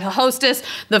 $20 there. The hostess,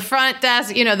 the front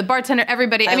desk, the bartender,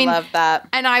 everybody. I mean, love that.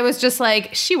 And I was just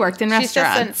like, she worked in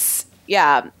restaurants.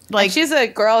 Like she's a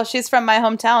girl. She's from my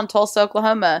hometown, Tulsa,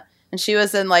 Oklahoma. And she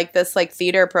was in like this like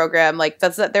theater program. Like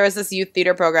there was this youth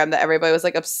theater program that everybody was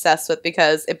like obsessed with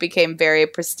because it became very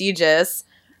prestigious.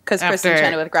 Because Kristen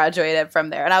Chenoweth graduated from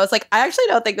there. And I was like, I actually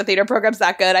don't think the theater program's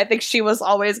that good. I think she was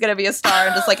always going to be a star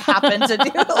and just like happened to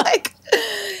do like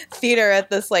theater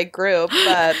at this like group.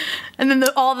 But and then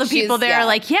all the people there are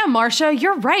like, yeah, Marsha,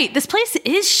 you're right. This place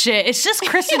is shit. It's just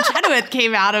Kristen Chenoweth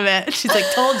came out of it. She's like,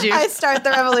 told you. I start the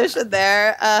revolution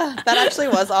there. That actually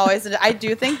was always, I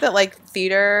do think that like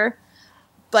theater,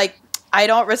 like, I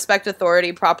don't respect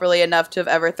authority properly enough to have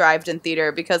ever thrived in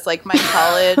theater because like my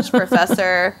college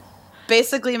professor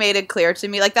basically made it clear to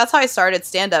me, like that's how I started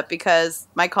stand-up because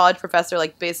my college professor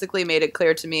like basically made it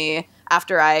clear to me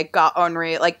after I got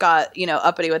ornery, like got,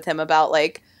 uppity with him about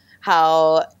like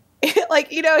how like,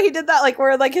 he did that like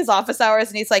we're like his office hours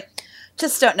and he's like,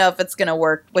 just don't know if it's gonna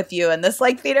work with you in this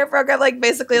like theater program, like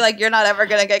basically like you're not ever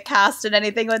gonna get cast in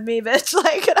anything with me, bitch.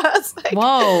 Like and I was like,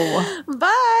 whoa,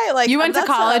 bye. Like you went to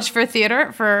college for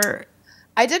theater for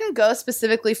I didn't go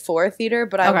specifically for theater,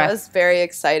 but I was very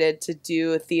excited to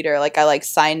do theater. Like I like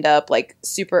signed up like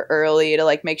super early to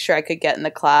like make sure I could get in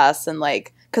the class and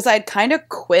like because I'd kind of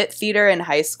quit theater in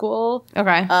high school.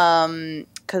 Okay.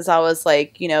 Because I was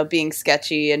like being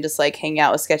sketchy and just like hanging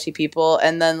out with sketchy people,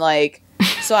 and then like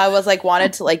so I was like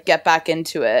wanted to like get back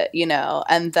into it,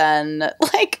 and then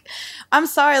like I'm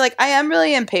sorry, like I am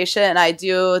really impatient, and I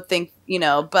do think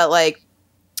but like.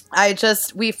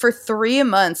 We for 3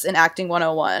 months in Acting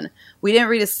 101, we didn't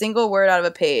read a single word out of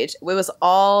a page. It was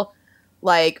all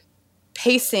like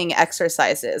pacing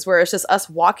exercises where it's just us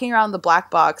walking around the black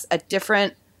box at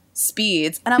different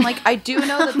speeds. And I'm like, I do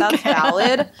know that that's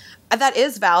valid. That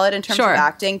is valid in terms of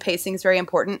acting. Pacing is very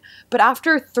important. But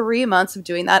after 3 months of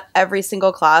doing that every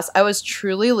single class, I was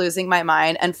truly losing my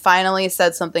mind and finally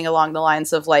said something along the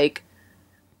lines of like,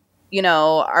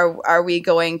 are we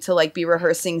going to like be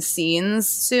rehearsing scenes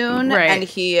soon? Right. And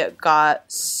he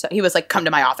was like, come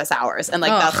to my office hours. And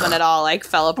like, that's when it all like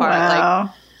fell apart. Wow.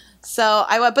 Like, so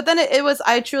I went, but then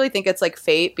I truly think it's like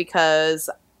fate because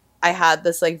I had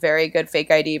this like very good fake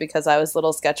ID because I was a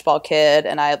little sketchball kid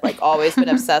and I had like always been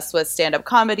obsessed with stand-up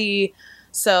comedy.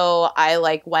 So I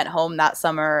like went home that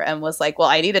summer and was like, well,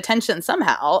 I need attention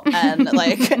somehow. And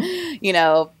like,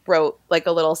 wrote like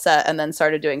a little set and then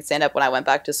started doing stand up when I went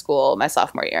back to school my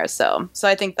sophomore year. So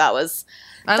I think I love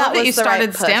that you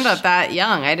started stand up that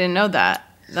young. I didn't know that.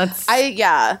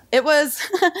 It was,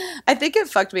 I think it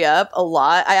fucked me up a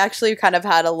lot. I actually kind of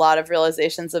had a lot of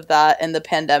realizations of that in the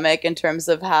pandemic in terms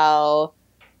of how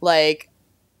like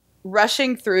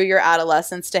rushing through your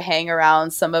adolescence to hang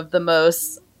around some of the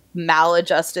most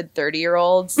maladjusted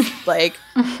 30-year-olds like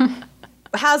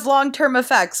has long-term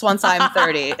effects once I'm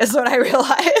 30 is what I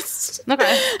realized.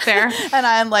 Okay, fair. And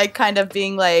I'm like kind of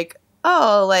being like,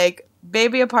 oh, like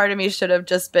maybe a part of me should have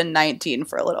just been 19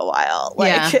 for a little while,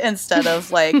 like instead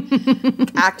of like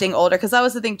acting older. Because that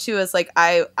was the thing too, is like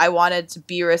I wanted to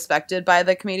be respected by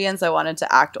the comedians. I wanted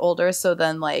to act older, so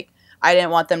then like I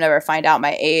didn't want them to ever find out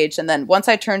my age. And then once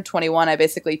I turned 21, I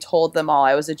basically told them all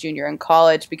I was a junior in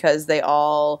college because they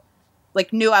all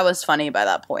like knew I was funny by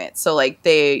that point. So like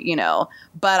they,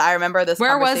 but I remember this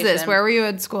Where was this? Where were you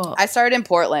at school? I started in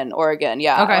Portland, Oregon.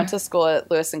 Yeah. Okay. I went to school at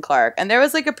Lewis and Clark. And there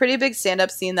was like a pretty big stand-up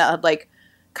scene that had like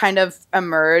kind of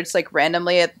emerged like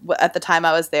randomly at the time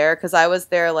I was there. Cause I was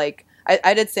there like,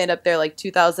 I did stand-up there like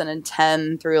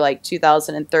 2010 through like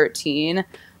 2013.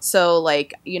 So,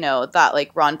 like, that, like,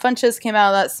 Ron Funches came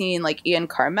out of that scene, like, Ian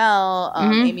Carmel,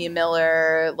 Amy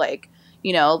Miller, like,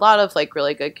 a lot of, like,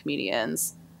 really good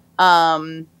comedians.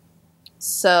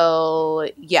 So,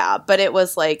 yeah, but it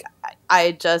was, like,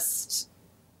 it's,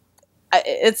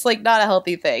 like, not a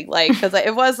healthy thing, like, because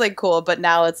it was, like, cool, but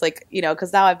now it's, like,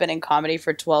 because now I've been in comedy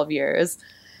for 12 years,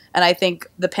 and I think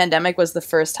the pandemic was the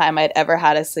first time I'd ever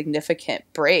had a significant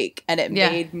break, and it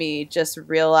made me just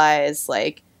realize,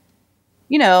 like,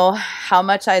 you know, how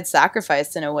much I'd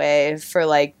sacrificed in a way for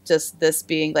like just this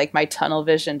being like my tunnel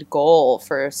visioned goal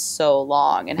for so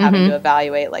long, and having to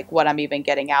evaluate like what I'm even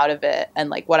getting out of it and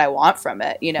like what I want from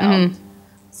it, you know?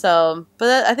 So,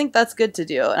 but I think that's good to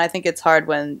do. And I think it's hard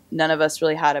when none of us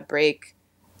really had a break.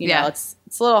 You know, it's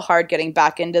a little hard getting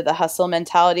back into the hustle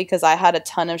mentality, because I had a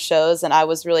ton of shows and I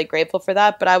was really grateful for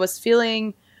that. But I was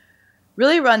feeling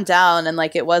really run down, and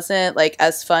like it wasn't like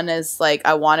as fun as like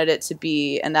I wanted it to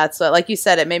be. And that's what, like you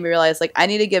said, it made me realize like I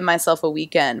need to give myself a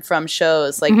weekend from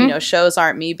shows. Like, you know, shows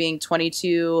aren't me being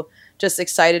 22 just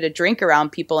excited to drink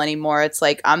around people anymore. It's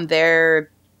like I'm there,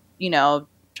 you know,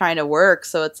 trying to work.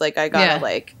 So it's like I gotta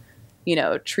like, you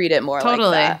know, treat it more like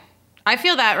that. I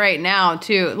feel that right now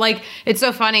too. Like, it's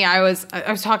so funny. I was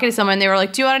talking to someone. They were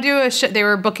like, "Do you want to do a show?" They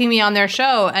were booking me on their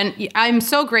show, and I'm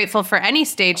so grateful for any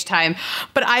stage time.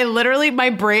 But I literally,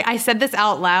 my brain, I said this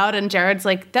out loud, and Jared's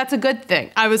like, "That's a good thing."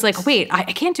 I was like, "Wait, I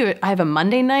can't do it. I have a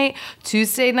Monday night,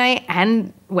 Tuesday night,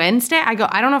 and Wednesday." I go,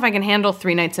 "I don't know if I can handle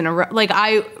 3 nights in a row." Like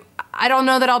I don't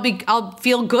know that I'll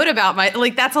feel good about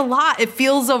like, that's a lot. It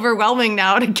feels overwhelming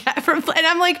now to get from, and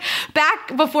I'm like,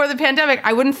 back before the pandemic,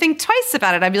 I wouldn't think twice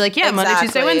about it. I'd be like, Monday,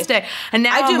 Tuesday, Wednesday. And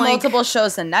now I do like, multiple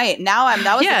shows a night. Now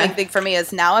that was a big thing for me,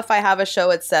 is now if I have a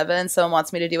show at 7, someone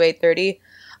wants me to do 8:30,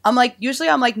 I'm like, usually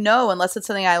I'm like, no, unless it's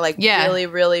something I like really,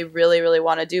 really, really, really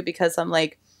want to do, because I'm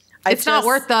like, it's not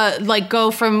worth the like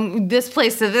go from this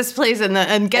place to this place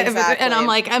and get and I'm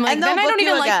like then I don't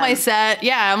even like my set.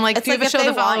 Yeah, I'm like, it's do you like have a show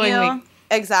the following week?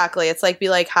 Exactly. It's like, be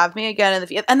like, have me again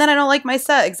and then I don't like my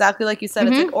set. Exactly like you said.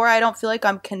 It's like, or I don't feel like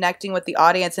I'm connecting with the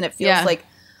audience, and it feels like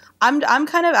I'm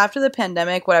kind of, after the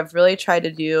pandemic, what I've really tried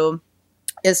to do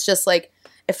is just like,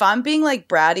 if I'm being like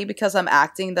bratty because I'm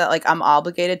acting that like I'm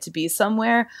obligated to be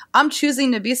somewhere, I'm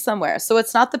choosing to be somewhere. So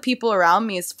it's not the people around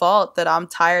me's fault that I'm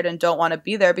tired and don't want to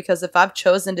be there, because if I've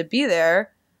chosen to be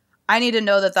there, I need to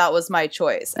know that that was my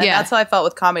choice. And that's how I felt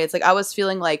with comedy. It's like I was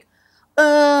feeling like,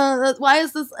 why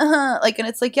is this like, and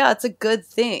it's like, yeah, it's a good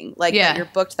thing like that you're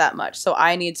booked that much. So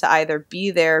I need to either be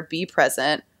there, be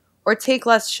present, or take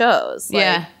less shows.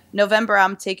 Like, November,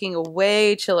 I'm taking a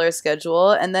way chiller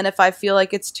schedule, and then if I feel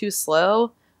like it's too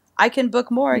slow, I can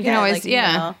book more again. You can always, you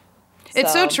know.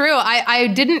 It's so true. I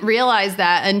didn't realize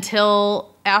that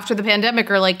until after the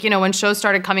pandemic, or like, you know, when shows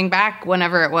started coming back,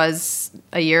 whenever it was,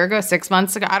 a year ago, 6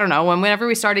 months ago, I don't know, whenever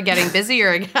we started getting busier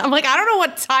again. I'm like, I don't know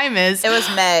what time is. It was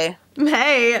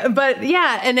May, but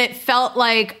yeah, and it felt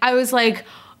like I was like,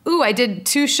 ooh, I did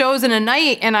 2 shows in a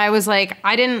night, and I was like,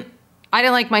 I didn't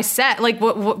like my set. Like,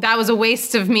 what, that was a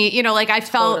waste of me. You know, like I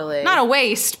felt not a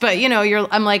waste, but you know,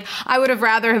 I'm like, I would have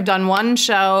rather have done one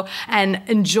show and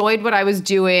enjoyed what I was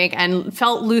doing and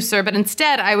felt looser. But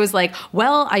instead I was like,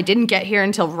 well, I didn't get here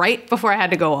until right before I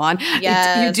had to go on.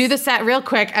 Yes. You do the set real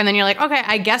quick, and then you're like, okay,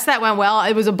 I guess that went well.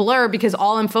 It was a blur, because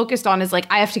all I'm focused on is like,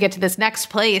 I have to get to this next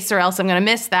place or else I'm going to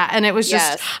miss that. And it was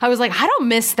just, I was like, I don't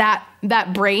miss that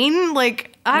brain. Like,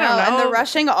 I don't know. And the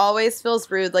rushing always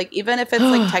feels rude. Like, even if it's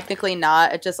like technically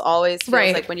not, it just always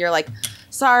feels like when you're like,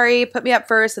 sorry, put me up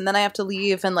first, and then I have to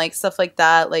leave, and like stuff like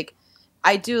that. Like,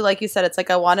 I do, like you said, it's like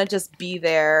I want to just be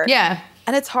there. Yeah.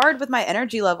 And it's hard with my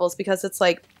energy levels, because it's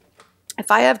like,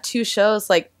 if I have 2 shows,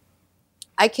 like,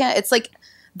 I can't, it's like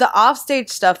the offstage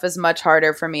stuff is much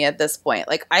harder for me at this point.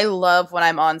 Like, I love when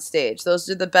I'm on stage. Those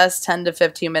are the best 10 to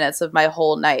 15 minutes of my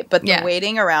whole night. But the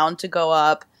waiting around to go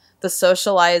up, the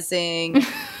socializing,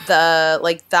 the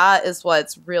like, that is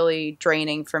what's really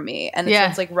draining for me. And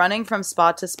it's like running from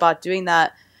spot to spot doing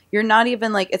that. You're not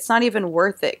even like, it's not even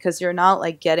worth it, because you're not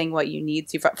like getting what you need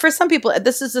to. For some people,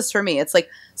 this is just for me. It's like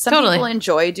some people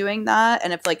enjoy doing that.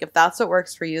 And if that's what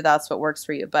works for you, that's what works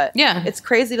for you. But it's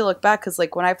crazy to look back, because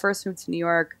like when I first moved to New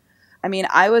York, I mean,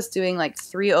 I was doing like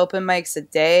 3 open mics a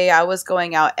day. I was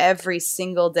going out every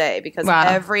single day, because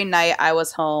every night I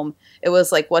was home, it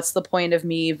was like, what's the point of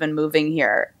me even moving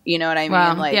here? You know what I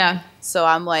mean? Like, so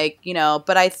I'm like, you know,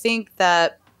 but I think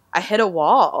that I hit a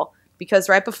wall, because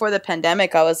right before the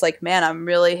pandemic, I was like, man, I'm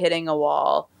really hitting a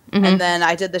wall. And then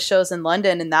I did the shows in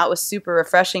London, and that was super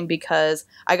refreshing, because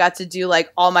I got to do like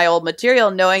all my old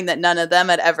material, knowing that none of them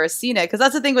had ever seen it. Because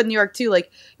that's the thing with New York too, like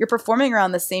you're performing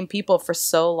around the same people for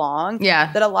so long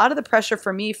that a lot of the pressure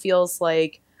for me feels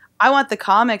like I want the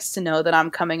comics to know that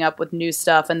I'm coming up with new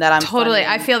stuff, and that I'm funding.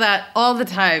 I feel that all the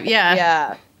time.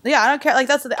 Yeah, I don't care. Like,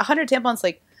 that's 100 tampons.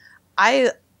 Like,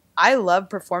 I love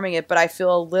performing it, but I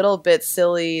feel a little bit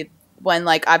silly when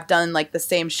like I've done like the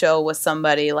same show with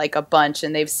somebody like a bunch,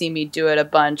 and they've seen me do it a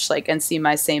bunch, like, and see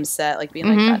my same set, like being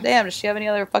like, God damn, does she have any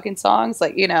other fucking songs?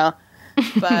 Like, you know,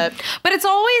 But but it's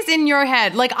always in your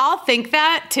head. Like, I'll think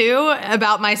that too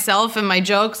about myself and my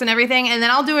jokes and everything. And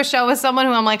then I'll do a show with someone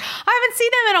who I'm like, I haven't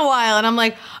seen them in a while. And I'm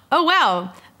like, oh,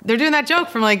 wow. They're doing that joke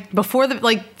from like before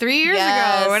 3 years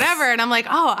ago or whatever. And I'm like,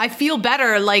 oh, I feel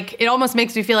better. Like, it almost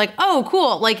makes me feel like, oh,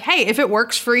 cool. Like, hey, if it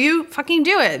works for you, fucking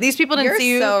do it. These people didn't see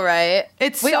you. You're so right.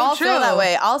 We all feel that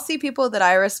way. I'll see people that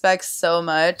I respect so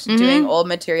much doing old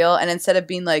material. And instead of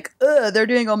being like, ugh, they're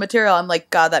doing old material, I'm like,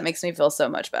 God, that makes me feel so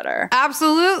much better.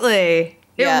 Absolutely.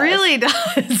 It really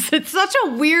does. It's such a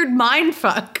weird mind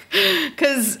fuck.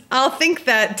 Because I'll think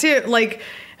that too. Like,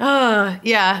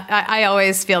 I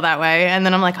always feel that way. And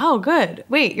then I'm like, oh, good.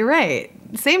 Wait, you're right.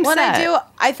 Same set.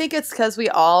 I think it's because we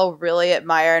all really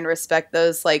admire and respect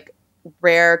those like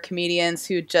rare comedians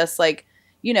who just like,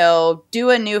 you know,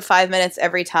 do a new 5 minutes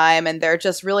every time. And they're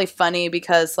just really funny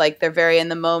because like they're very in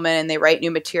the moment and they write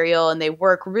new material and they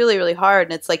work really, really hard.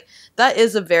 And it's like, that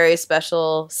is a very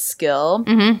special skill.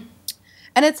 Mm-hmm.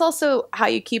 And it's also how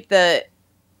you keep the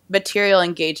material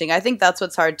engaging. I think that's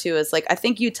what's hard too, is like, I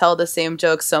think you tell the same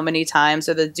joke so many times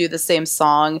or do the same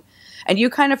song and you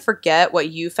kind of forget what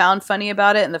you found funny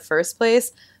about it in the first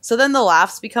place. So then the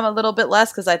laughs become a little bit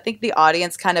less because I think the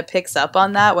audience kind of picks up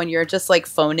on that when you're just like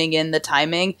phoning in the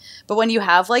timing. But when you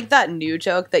have like that new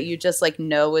joke that you just like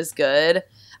know is good,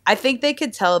 I think they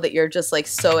could tell that you're just like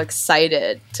so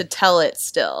excited to tell it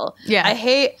still. Yeah.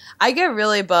 I get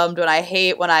really bummed when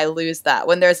I lose that.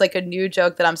 When there's like a new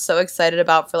joke that I'm so excited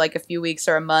about for like a few weeks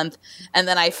or a month. And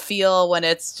then I feel when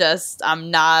it's just, I'm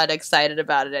not excited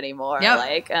about it anymore. Yep.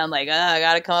 Like, I'm like, I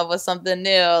got to come up with something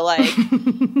new. Like,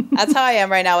 that's how I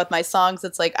am right now with my songs.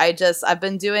 It's like, I've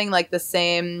been doing like the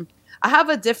same, I have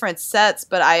a different sets,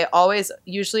 but I always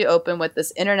usually open with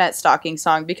this internet stalking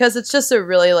song because it's just a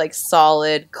really like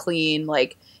solid, clean,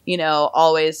 like, you know,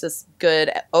 always this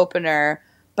good opener.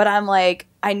 But I'm like,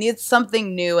 I need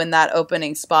something new in that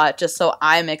opening spot just so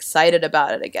I'm excited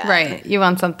about it again. Right. You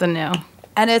want something new.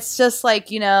 And it's just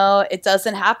like, you know, it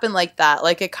doesn't happen like that.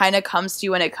 Like it kind of comes to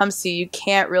you when it comes to you. You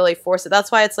can't really force it.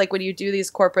 That's why it's like when you do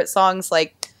these corporate songs,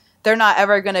 like, they're not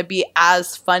ever going to be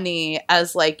as funny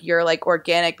as like your like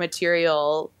organic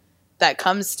material that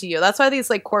comes to you. That's why these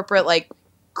like corporate like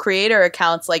creator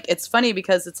accounts, like it's funny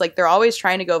because it's like they're always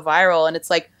trying to go viral. And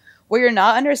it's like what you're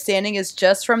not understanding is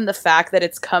just from the fact that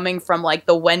it's coming from like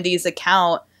the Wendy's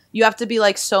account, you have to be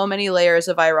like so many layers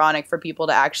of ironic for people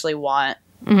to actually want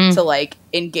to like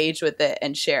engage with it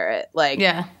and share it. Like,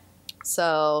 yeah.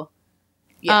 So,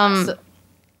 yeah.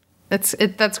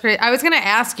 That's great. I was going to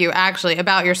ask you actually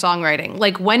about your songwriting.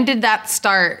 Like, when did that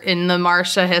start in the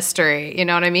Marsha history? You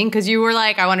know what I mean? Because you were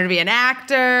like, I wanted to be an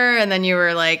actor, and then you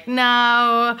were like,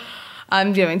 no,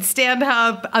 I'm doing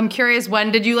stand-up. I'm curious,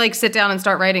 when did you like sit down and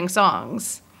start writing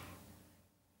songs?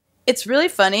 It's really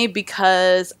funny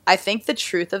because I think the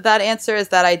truth of that answer is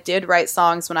that I did write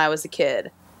songs when I was a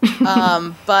kid.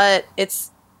 But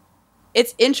it's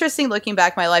interesting looking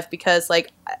back my life because like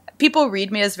people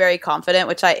read me as very confident,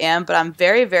 which I am, but I'm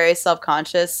very, very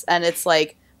self-conscious, and it's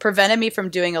like prevented me from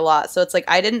doing a lot. So it's like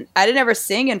I didn't ever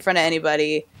sing in front of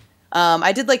anybody.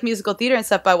 I did like musical theater and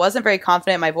stuff, but I wasn't very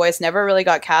confident in my voice. Never really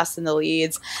got cast in the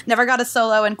leads. Never got a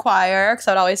solo in choir because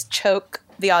I would always choke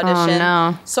the audition.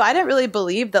 Oh, no. So I didn't really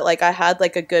believe that like I had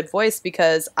like a good voice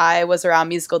because I was around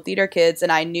musical theater kids,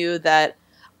 and I knew that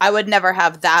I would never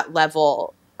have that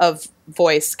level of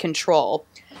voice control.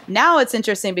 Now it's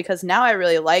interesting because now I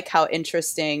really like how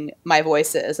interesting my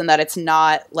voice is and that it's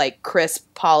not like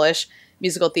crisp, polished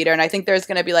musical theater. And I think there's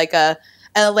going to be like an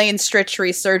Elaine Stritch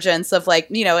resurgence of like,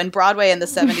 you know, in Broadway in the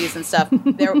 70s and stuff.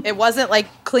 It wasn't like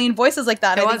clean voices like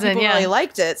that. And I think people really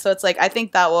liked it. So it's like, I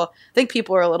think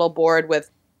people are a little bored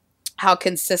with how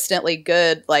consistently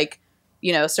good like,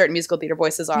 you know, certain musical theater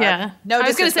voices are. Yeah. No, I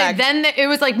was going to say, then it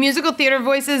was like musical theater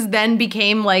voices then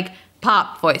became like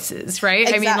pop voices, right?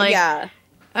 Exactly, I mean, like, yeah.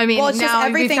 I mean, well, now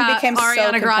everything became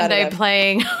Ariana so Grande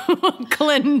playing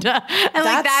Glinda, and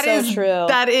like that's so true.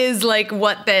 That is like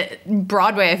what the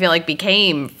Broadway I feel like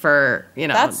became for, you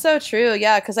know. That's so true,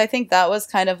 yeah, because I think that was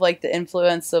kind of like the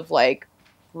influence of like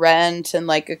Rent and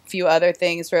like a few other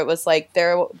things where it was like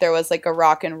there was like a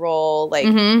rock and roll like.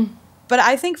 Mm-hmm. But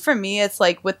I think for me, it's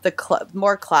like with the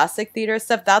more classic theater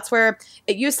stuff, that's where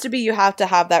it used to be you have to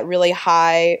have that really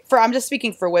high, I'm just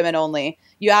speaking for women only,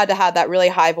 you had to have that really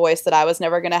high voice that I was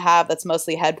never going to have that's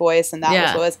mostly head voice, and that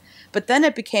was what it was. But then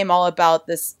it became all about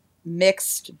this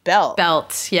mixed belt.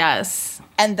 Belt, yes.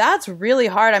 And that's really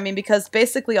hard. I mean, because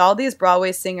basically all these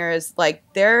Broadway singers, like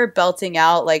they're belting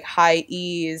out like high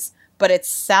E's, but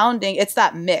it's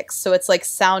that mix. So it's like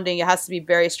sounding, it has to be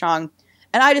very strong.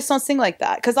 And I just don't sing like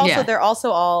that. Because also they're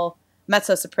also all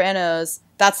mezzo-sopranos,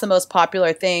 that's the most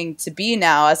popular thing to be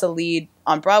now as a lead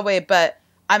on Broadway. But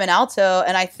I'm an alto,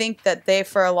 and I think that they,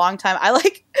 for a long time, I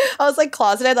was like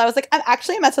closeted. I was like, I'm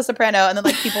actually a mezzo-soprano. And then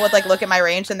like people would like look at my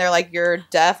range and they're like, you're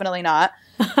definitely not.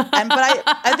 But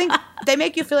I think they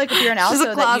make you feel like if you're an alto, she's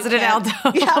a closeted alto.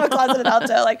 Yeah, I'm a closeted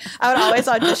alto. Like I would always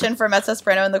audition for mezzo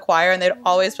soprano in the choir, and they'd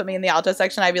always put me in the alto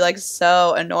section. I'd be like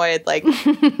so annoyed. Like,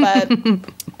 but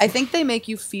I think they make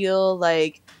you feel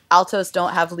like altos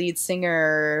don't have lead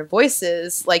singer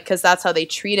voices, like, because that's how they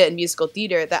treat it in musical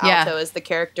theater. The alto is the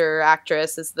character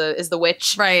actress, is the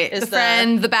witch, right? Is the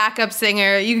friend, the backup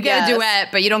singer. You get a duet,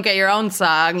 but you don't get your own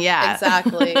song. Yeah,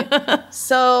 exactly.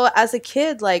 So as a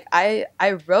kid, like I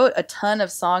wrote a ton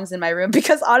of songs in my room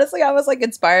because honestly, I was like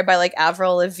inspired by like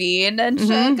Avril Lavigne and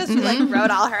shit, because she like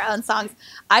wrote all her own songs.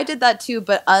 I did that too,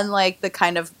 but unlike the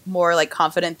kind of more like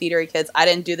confident theater kids, I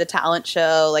didn't do the talent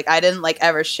show. Like I didn't like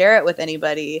ever share it with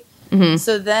anybody.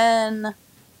 So then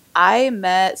I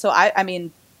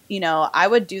mean, you know, I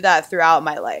would do that throughout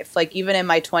my life. Like even in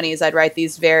my 20s, I'd write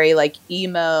these very like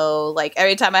emo, like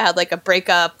every time I had like a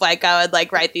breakup, like I would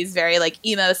like write these very like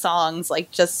emo songs,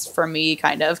 like just for me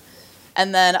kind of.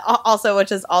 And then also,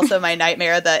 which is also my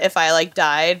nightmare, that if I like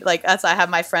died, like that's, I have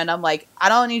my friend, I'm like, I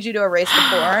don't need you to erase the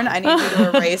porn. I need you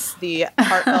to erase the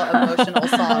heartfelt, emotional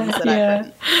songs that I've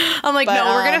written. I'm like,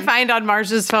 no, we're going to find on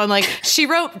Marsha's phone, like she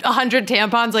wrote 100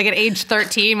 tampons like at age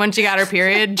 13 when she got her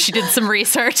period. She did some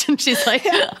research and she's like,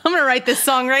 I'm going to write this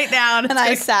song right now. And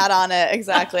I sat on it.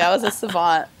 Exactly. I was a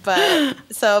savant.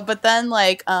 But then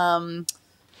like,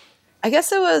 I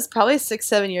guess it was probably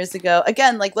 6-7 years ago.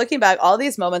 Again, like looking back, all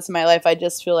these moments in my life, I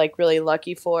just feel like really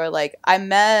lucky for. Like I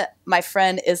met my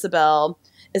friend Isabel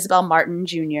Martin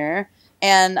Jr.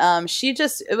 And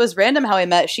it was random how I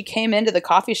met. She came into the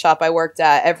coffee shop I worked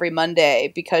at every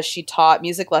Monday because she taught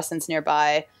music lessons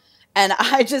nearby. And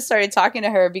I just started talking to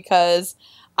her because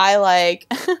I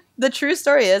like, the true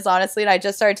story is honestly, and I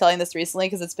just started telling this recently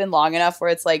because it's been long enough where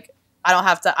it's like,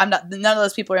 none of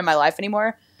those people are in my life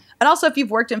anymore. And also, if you've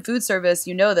worked in food service,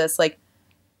 you know this. Like,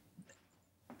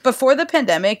 before the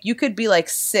pandemic, you could be, like,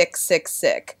 sick.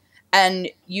 And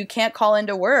you can't call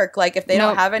into work, like, if they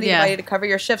don't have anybody to cover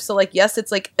your shift. So, like, yes,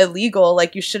 it's, like, illegal.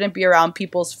 Like, you shouldn't be around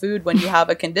people's food when you have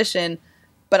a condition.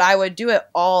 But I would do it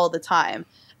all the time.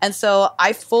 And so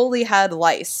I fully had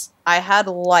lice. I had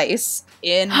lice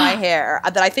in my hair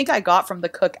that I think I got from the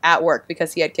cook at work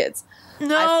because he had kids.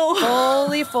 No.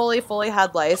 I fully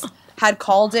had lice. Had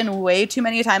called in way too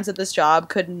many times at this job,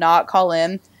 could not call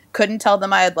in, couldn't tell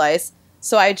them I had lice.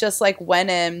 So I just like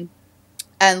went in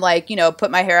and like, you know,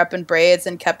 put my hair up in braids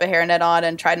and kept a hairnet on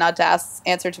and tried not to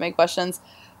answer too many questions.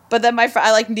 But then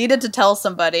I like needed to tell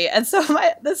somebody. And so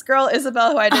this girl,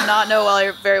 Isabel, who I did not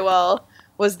know very well,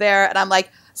 was there. And I'm like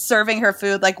serving her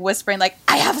food, like whispering, like,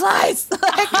 I have lice.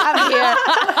 Like,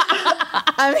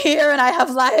 I'm here and I have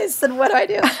lice. And what do I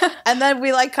do? And then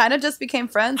we like kind of just became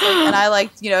friends. Like, and I like,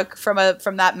 you know, from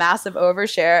that massive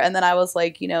overshare. And then I was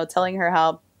like, you know, telling her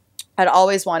how I'd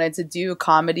always wanted to do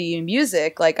comedy and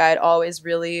music. Like I'd always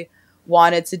really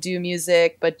wanted to do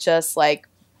music, but just like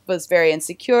was very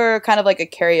insecure, kind of like a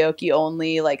karaoke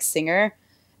only like singer.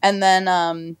 And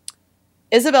then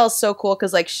Isabel's so cool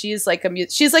because like she's like a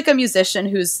musician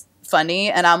who's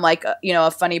funny, and I'm like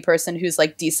a funny person who's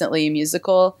like decently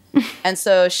musical, and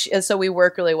so we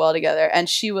work really well together. And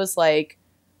she was like,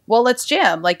 "Well, let's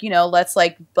jam, like let's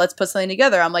put something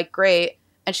together." I'm like, "Great,"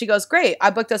 and she goes, "Great, I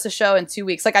booked us a show in 2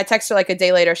 weeks." Like I text her like a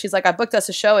day later, she's like, "I booked us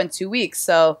a show in 2 weeks,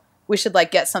 so we should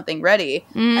like get something ready."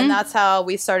 And that's how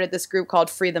we started this group called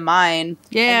Free the Mind.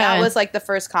 Yeah. And that was like the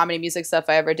first comedy music stuff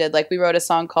I ever did. Like we wrote a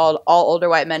song called All Older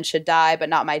White Men Should Die, But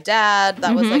Not My Dad.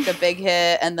 That was like a big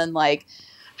hit. And then like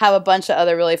have a bunch of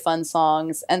other really fun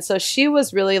songs. And so she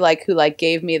was really like who like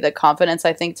gave me the confidence,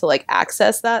 I think, to like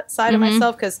access that side of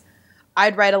myself, because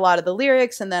I'd write a lot of the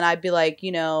lyrics and then I'd be like,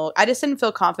 I just didn't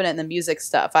feel confident in the music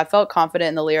stuff. I felt confident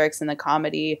in the lyrics and the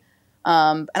comedy.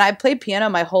 And I played piano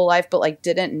my whole life, but like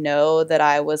didn't know that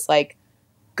I was like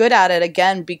good at it,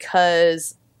 again,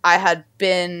 because I had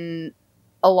been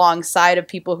alongside of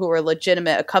people who were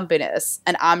legitimate accompanists,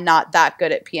 and I'm not that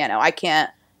good at piano. I can't,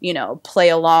 play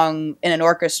along in an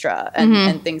orchestra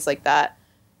and things like that.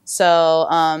 So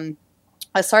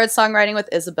I started songwriting with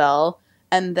Isabel.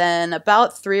 And then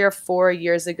about 3 or 4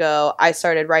 years ago, I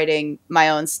started writing my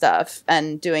own stuff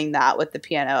and doing that with the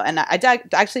piano. And I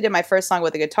actually did my first song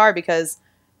with the guitar because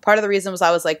part of the reason was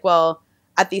I was like, well,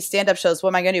 at these stand-up shows, what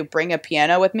am I going to do? Bring a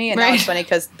piano with me? And that was funny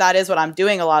because that is what I'm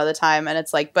doing a lot of the time. And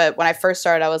it's like, but when I first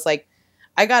started, I was like,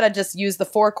 I got to just use the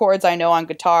 4 chords I know on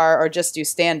guitar or just do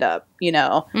stand-up,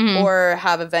 or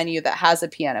have a venue that has a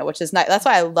piano, which is nice. That's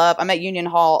why I'm at Union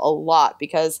Hall a lot,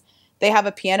 because they have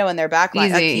a piano in their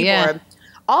backline, a keyboard. Yeah.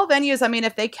 All venues, I mean,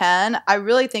 if they can, I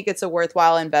really think it's a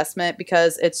worthwhile investment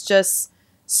because it's just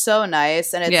so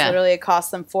nice. And it's literally, it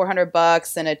costs them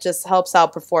 $400 and it just helps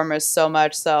out performers so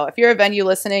much. So if you're a venue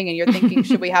listening and you're thinking,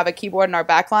 should we have a keyboard in our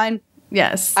backline?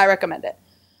 Yes. I recommend it.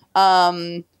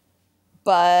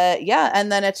 But yeah,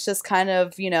 and then it's just kind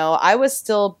of, you know, I was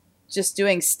still just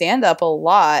doing stand-up a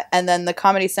lot. And then the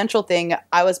Comedy Central thing,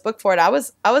 I was booked for it. I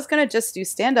was going to just do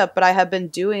stand-up, but I have been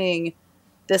doing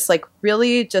this like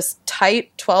really just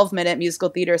tight 12-minute musical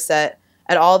theater set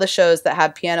at all the shows that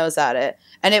had pianos at it.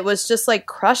 And it was just like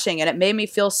crushing and it made me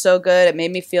feel so good. It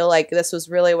made me feel like this was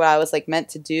really what I was like meant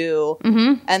to do.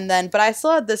 Mm-hmm. And then, but I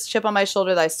still had this chip on my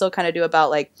shoulder that I still kind of do about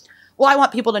like, well, I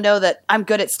want people to know that I'm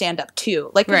good at stand-up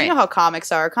too. Like, you know how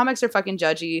comics are. Comics are fucking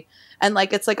judgy. And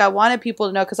like, it's like I wanted people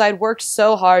to know because I had worked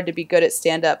so hard to be good at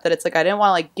stand-up that it's like I didn't want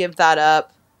to like give that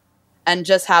up and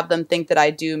just have them think that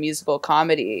I do musical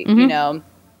comedy, you know?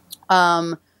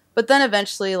 But then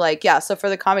eventually, like, yeah, so for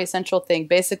the Comedy Central thing,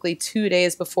 basically 2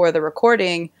 days before the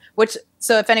recording, which,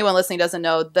 so if anyone listening doesn't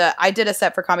know, I did a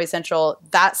set for Comedy Central.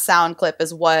 That sound clip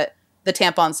is what the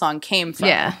Tampon song came from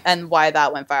and why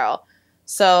that went viral.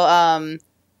 So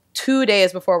 2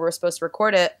 days before we're supposed to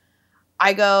record it,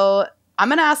 I go, I'm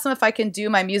going to ask them if I can do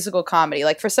my musical comedy.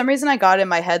 Like, for some reason, I got it in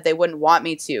my head they wouldn't want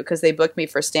me to because they booked me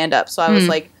for stand-up. So I was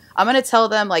like, I'm going to tell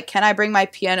them, like, can I bring my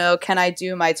piano? Can I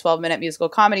do my 12-minute musical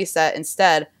comedy set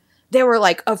instead? They were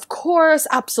like, of course,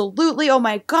 absolutely. Oh,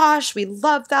 my gosh, we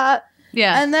love that.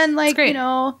 Yeah. And then, like, you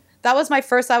know, that was my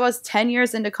first, I was 10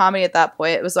 years into comedy at that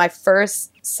point. It was my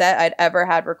first set I'd ever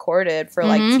had recorded for,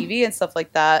 like, TV and stuff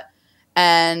like that.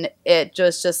 And it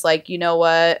just like, you know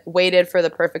what, waited for the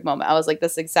perfect moment. I was like,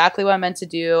 this is exactly what I meant to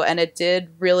do. And it did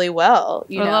really well.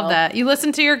 I love that. You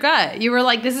listened to your gut. You were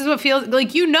like, this is what feels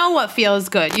like, you know what feels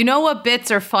good. You know what bits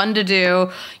are fun to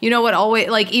do. You know what always,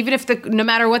 like, even if no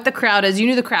matter what the crowd is, you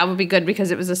knew the crowd would be good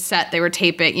because it was a set. They were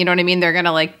taping. You know what I mean? They're going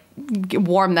to like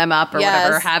warm them up or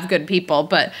whatever, have good people.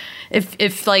 But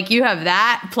if like you have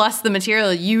that plus the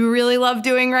material you really love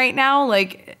doing right now,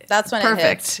 like, that's when perfect. It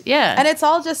hits. Yeah. And it's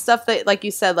all just stuff that, like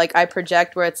you said, like I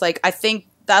project where it's like, I think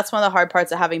that's one of the hard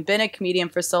parts of having been a comedian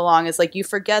for so long is like you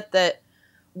forget that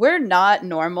we're not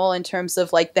normal in terms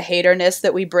of like the haterness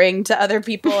that we bring to other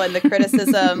people and the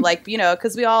criticism, like, you know,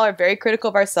 because we all are very critical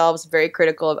of ourselves, very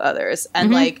critical of others.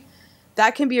 And like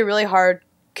that can be a really hard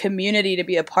community to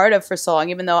be a part of for so long,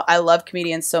 even though I love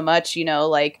comedians so much, you know,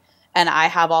 like, and I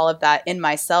have all of that in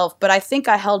myself. But I think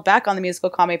I held back on the musical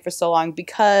comedy for so long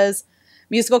because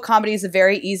musical comedy is a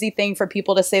very easy thing for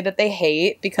people to say that they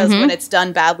hate because when it's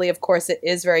done badly, of course, it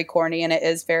is very corny and it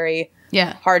is very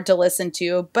hard to listen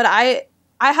to. But I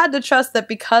had to trust that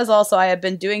because also I had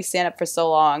been doing stand-up for so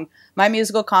long, my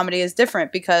musical comedy is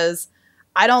different because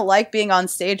I don't like being on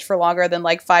stage for longer than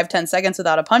like 5-10 seconds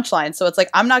without a punchline. So it's like,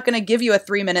 I'm not going to give you a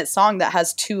 3-minute song that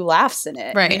has 2 laughs in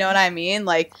it. Right. You know what I mean?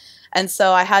 Like, and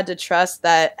so I had to trust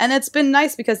that. And it's been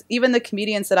nice because even the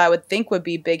comedians that I would think would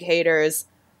be big haters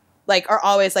like are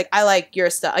always like, I like your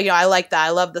stuff, you know, I like that, I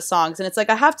love the songs. And it's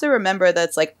like I have to remember that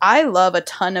it's like I love a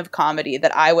ton of comedy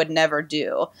that I would never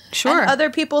do. Sure. And other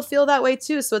people feel that way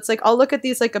too. So it's like I'll look at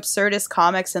these like absurdist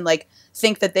comics and like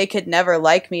think that they could never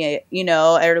like me, you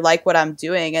know, or like what I'm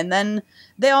doing. And then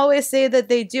they always say that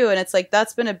they do. And it's like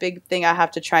that's been a big thing I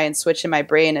have to try and switch in my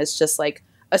brain is just like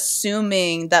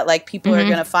assuming that like people are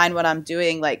going to find what I'm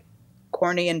doing like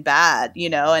corny and bad, you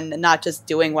know, and not just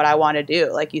doing what I want to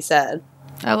do, like you said.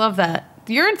 I love that.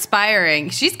 You're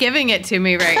inspiring. She's giving it to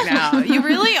me right now. You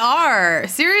really are.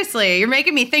 Seriously. You're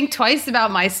making me think twice about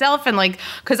myself and like,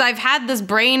 because I've had this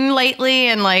brain lately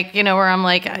and like, you know, where I'm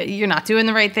like, you're not doing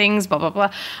the right things, blah, blah,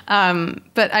 blah.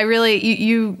 But I really,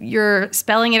 you're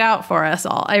spelling it out for us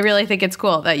all. I really think it's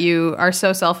cool that you are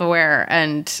so self-aware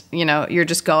and, you know, you're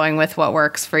just going with what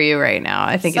works for you right now.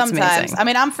 I think it's amazing. I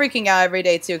mean, I'm freaking out every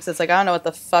day too, because it's like, I don't know what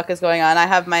the fuck is going on. I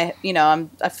have my, you know,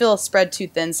 I feel spread too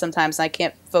thin sometimes and I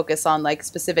can't focus on like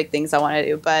specific things I want to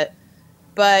do, but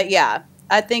yeah,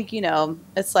 I think, you know,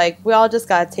 it's like we all just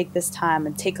gotta take this time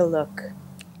and take a look.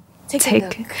 Take a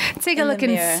look inside. Take a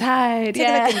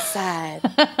look inside.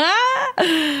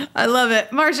 I love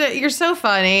it. Marsha, you're so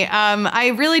funny. I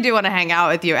really do want to hang out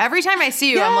with you. Every time I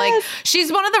see you, I'm like,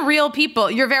 she's one of the real people.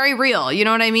 You're very real. You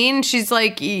know what I mean? She's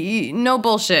like, no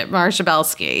bullshit, Marsha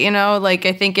Belsky. You know, like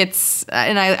I think it's,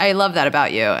 and I love that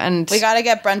about you. And we got to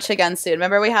get brunch again soon.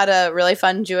 Remember we had a really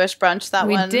fun Jewish brunch that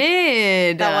one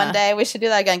day. We should do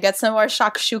that again. Get some more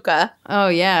shakshuka. Oh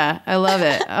yeah. I love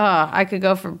it. Oh, I could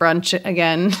go for brunch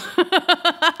again.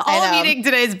 All I'm eating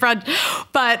today is brunch.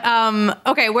 But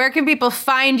okay, where can people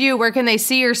find you? Where can they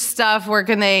see your stuff? Where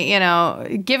can they,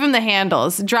 give them the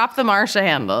handles? Drop the Marsha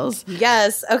handles.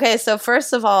 Yes. Okay. So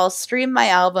first of all, stream my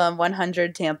album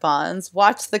 100 Tampons.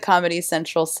 Watch the Comedy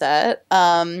Central set.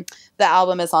 The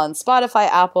album is on Spotify,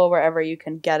 Apple, wherever you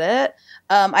can get it.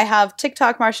 I have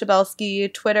TikTok Marsha Belsky,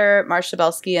 Twitter Marsha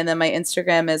Belsky, and then my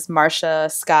Instagram is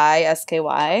Marsha Sky,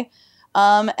 SKY.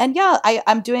 And yeah,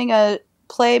 I'm doing a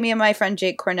play. Me and my friend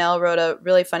Jake Cornell wrote a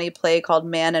really funny play called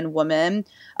Man and Woman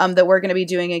that we're going to be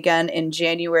doing again in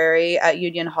January at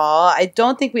Union Hall. I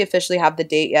don't think we officially have the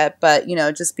date yet, but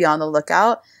just be on the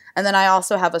lookout. And then I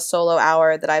also have a solo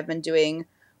hour that I've been doing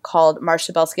called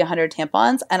Marsha Belsky 100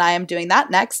 Tampons, and I am doing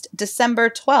that next December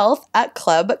 12th at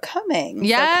Club Cumming.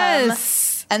 Yes.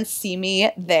 So come and see me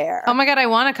there. Oh my God, I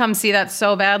want to come see that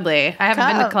so badly. I haven't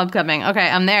been to Club Cumming. Okay,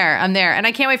 I'm there. And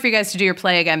I can't wait for you guys to do your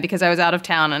play again because I was out of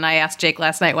town and I asked Jake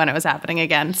last night when it was happening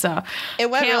again. So it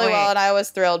went really well and I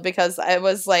was thrilled because I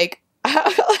was like,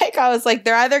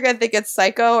 they're either going to think it's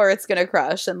Psycho or it's going to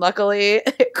crush. And luckily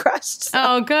it crushed. So.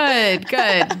 Oh, good.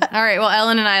 All right. Well,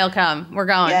 Ellen and I will come. We're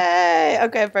going. Yay.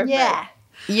 Okay, perfect. Yeah.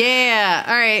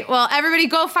 All right. Well, everybody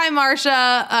go find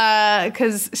Marsha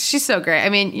because she's so great. I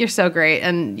mean, you're so great.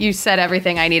 And you said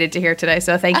everything I needed to hear today.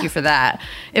 So thank you for that.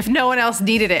 If no one else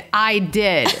needed it, I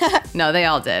did. No, they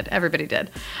all did. Everybody did.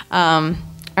 All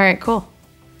right, cool.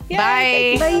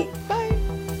 Yay, bye. Bye.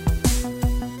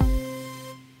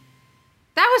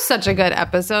 That was such a good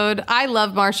episode. I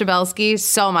love Marsha Belsky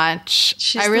so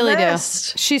much. I really do.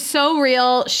 She's so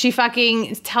real. She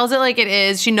fucking tells it like it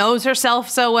is. She knows herself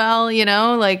so well,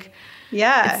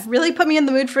 Yeah, really put me in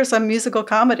the mood for some musical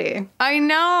comedy. I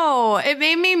know. It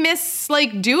made me miss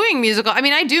doing musical. I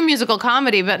mean, I do musical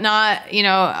comedy, but not,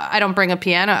 I don't bring a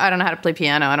piano. I don't know how to play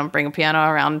piano. I don't bring a piano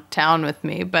around town with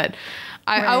me, but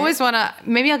I always want to,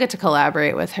 maybe I'll get to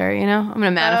collaborate with her, I'm going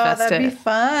to manifest that'd it. That'd be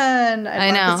fun.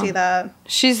 I'd love to see that.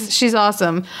 She's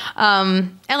awesome.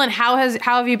 Ellen, how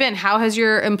have you been? How has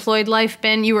your employed life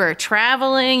been? You were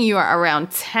traveling, you are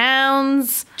around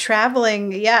towns.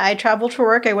 Traveling. Yeah, I traveled for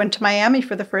work. I went to Miami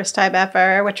for the first time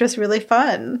ever, which was really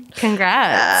fun.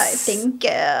 Congrats. Thank you.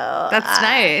 That's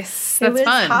nice. That's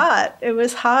fun. Hot. It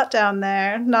was hot down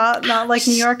there. Not like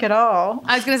New York at all.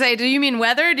 I was going to say, do you mean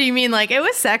weather? Do you mean it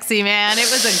was sexy, man? It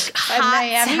was a hot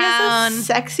Miami town. Is a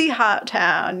sexy hot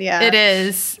town. Yeah. It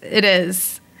is.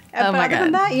 Oh my God. Other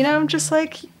than that, I'm just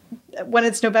when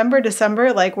it's November,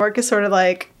 December, work is sort of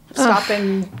stop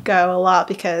and go a lot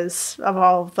because of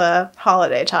all the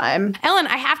holiday time. Ellen,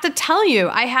 I have to tell you,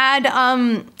 I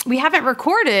had, we haven't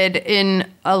recorded in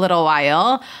a little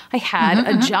while. I had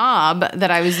a job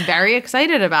that I was very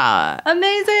excited about.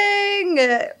 Amazing.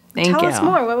 Tell us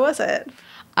more. What was it?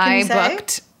 I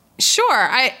booked. Sure.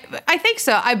 I think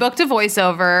so. I booked a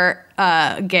voiceover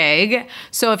gig.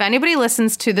 So if anybody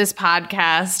listens to this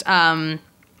podcast,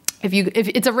 if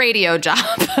it's a radio job.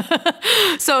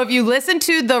 So if you listen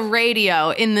to the radio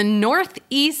in the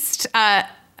Northeast, I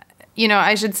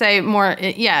should say more,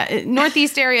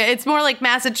 Northeast area. It's more like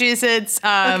Massachusetts.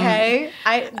 Okay.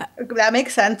 That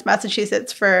makes sense.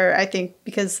 Massachusetts I think,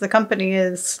 because the company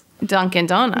is Dunkin'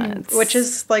 Donuts. Which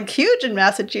is huge in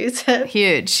Massachusetts.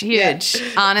 Huge. Yeah.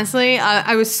 Honestly,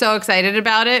 I was so excited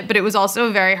about it, but it was also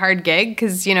a very hard gig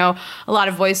because, a lot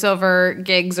of voiceover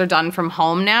gigs are done from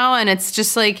home now. And it's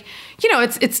just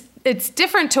it's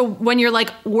different to when you're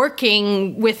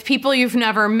working with people you've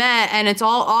never met and it's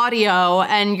all audio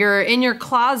and you're in your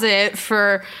closet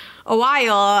for a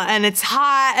while and it's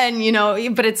hot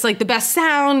and, but it's the best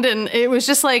sound. And it was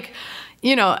just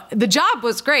the job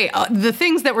was great. The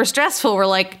things that were stressful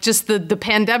were just the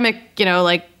pandemic,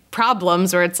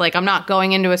 problems where it's I'm not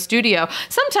going into a studio.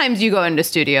 Sometimes you go into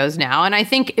studios now. And I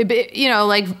think,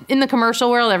 in the commercial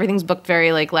world, everything's booked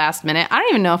very last minute. I don't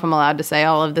even know if I'm allowed to say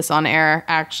all of this on air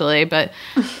actually, but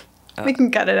we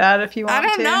can cut it out if you want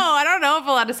to. I don't know if I'm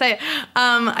allowed to say it.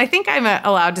 I think I'm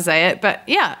allowed to say it, but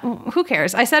yeah, who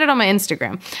cares? I said it on my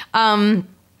Instagram.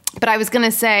 But I was going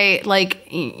to say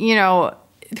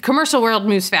the commercial world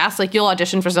moves fast. You'll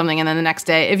audition for something and then the next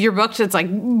day, if you're booked, it's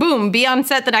boom, be on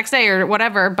set the next day or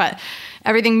whatever. But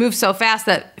everything moves so fast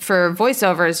that for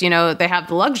voiceovers, they have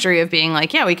the luxury of being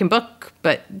we can book,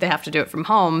 but they have to do it from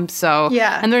home. So,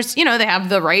 yeah. And there's, they have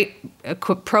the right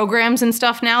programs and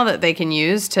stuff now that they can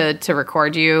use to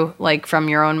record you from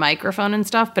your own microphone and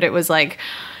stuff. But it was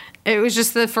It was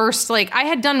just the first, like, I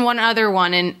had done one other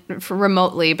one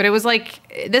remotely, but it was like,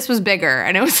 this was bigger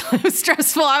and it was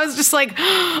stressful. I was just like,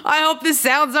 I hope this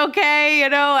sounds okay. You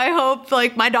know, I hope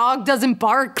like my dog doesn't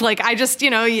bark. Like I just, you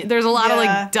know, there's a lot of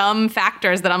like dumb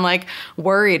factors that I'm like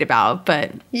worried about, but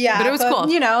it was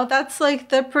cool. You know, that's like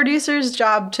the producer's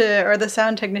job or the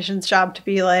sound technician's job to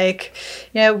be like,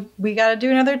 you know, we got to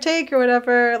do another take or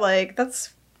whatever. Like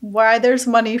that's why there's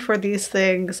money for these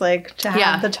things, like to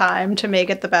have the time to make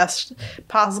it the best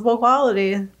possible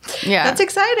quality. Yeah. That's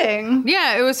exciting.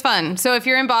 Yeah, it was fun. So if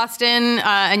you're in Boston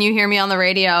and you hear me on the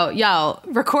radio,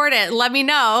 record it. Let me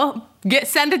know.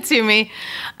 Send it to me.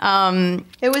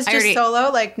 It was just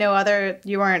solo, like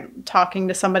you weren't talking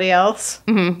to somebody else?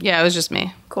 Mm-hmm. Yeah, it was just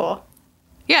me. Cool.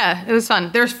 Yeah, it was fun.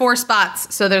 There's 4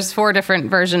 spots, so there's 4 different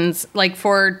versions, like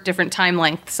 4 different time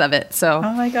lengths of it. So,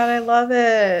 oh my God, I love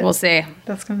it. We'll see.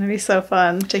 That's going to be so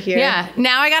fun to hear. Yeah,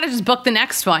 now I got to just book the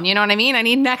next one. You know what I mean? I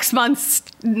need next month's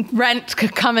rent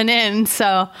coming in.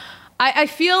 So I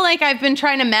feel like I've been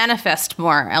trying to manifest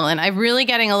more, Ellen. I'm really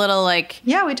getting a little like...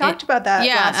 Yeah, we talked about that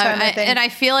last time, I think. And I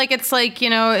feel like it's like, you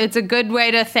know, it's a good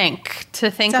way to think.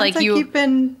 Sounds like you've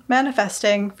been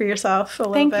manifesting for yourself a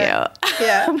little bit. Thank you.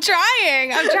 Yeah. I'm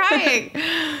trying.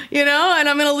 You know, and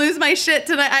I'm going to lose my shit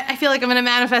tonight. I feel like I'm going to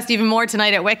manifest even more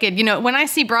tonight at Wicked. You know, when I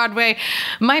see Broadway,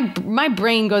 my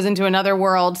brain goes into another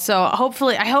world. So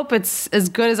hopefully, I hope it's as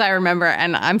good as I remember.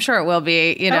 And I'm sure it will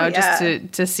be, you know, just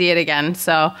to see it again.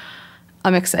 So...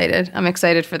 I'm excited. I'm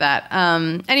excited for that.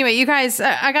 Anyway, you guys,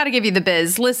 I got to give you the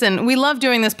biz. Listen, we love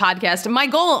doing this podcast. My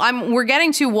goal, we're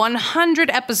getting to 100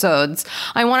 episodes.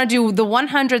 I want to do the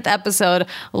 100th episode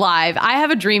live. I have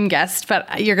a dream guest,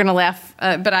 but you're going to laugh.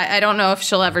 But I don't know if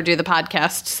she'll ever do the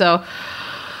podcast. So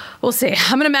we'll see.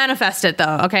 I'm going to manifest it,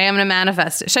 though. Okay, I'm going to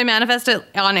manifest it. Should I manifest it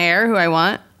on air, who I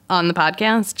want on the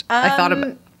podcast? I thought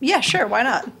about. Yeah, sure. Why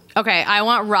not? Okay, I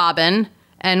want Robin,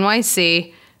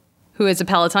 NYC, who is a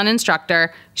Peloton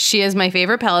instructor. She is my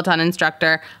favorite Peloton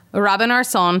instructor. Robin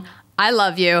Arson, I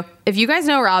love you. If you guys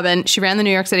know Robin, she ran the New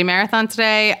York City Marathon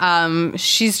today.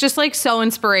 She's just like so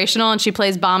inspirational and she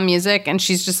plays bomb music and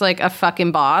she's just like a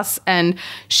fucking boss. And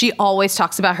she always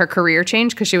talks about her career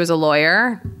change because she was a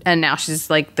lawyer and now she's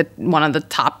like one of the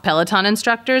top Peloton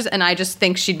instructors. And I just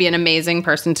think she'd be an amazing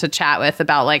person to chat with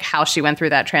about like how she went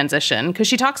through that transition because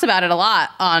she talks about it a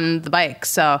lot on the bike.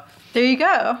 So there you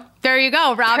go. There you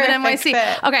go, Robin Perfect NYC.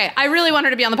 Fit. Okay, I really want her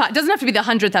to be on the pod. It doesn't have to be the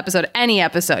 100th episode, any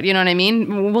episode. You know what I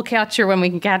mean? We'll catch her when we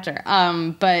can catch her.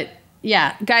 But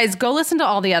yeah, guys, go listen to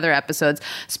all the other episodes.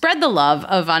 Spread the love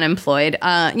of Unemployed.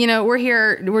 You know, we're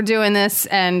here, we're doing this,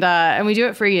 and we do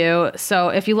it for you. So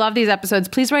if you love these episodes,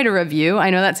 please write a review. I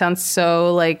know that sounds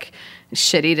so like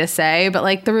shitty to say, but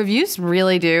like the reviews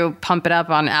really do pump it up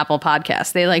on Apple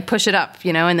Podcasts. They like push it up,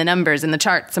 you know, in the numbers and the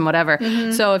charts and whatever.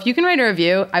 Mm-hmm. So if you can write a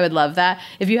review, I would love that.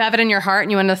 If you have it in your heart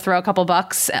and you want to throw a couple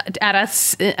bucks at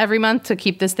us every month to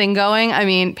keep this thing going, I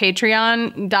mean,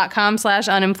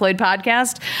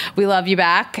 patreon.com/unemployedpodcast. We love you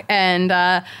back. And,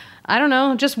 I don't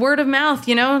know, just word of mouth,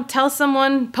 you know, tell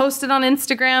someone, post it on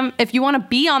Instagram. If you want to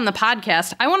be on the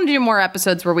podcast, I want to do more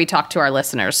episodes where we talk to our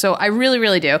listeners. So I really,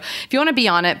 really do. If you want to be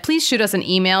on it, please shoot us an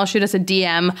email, shoot us a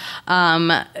DM.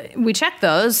 We check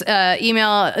those.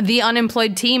 Email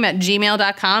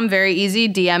theunemployedteam@gmail.com. Very easy.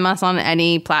 DM us on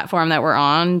any platform that we're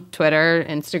on, Twitter,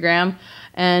 Instagram,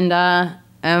 and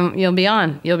you'll be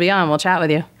on. You'll be on. We'll chat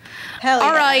with you. Hell yeah.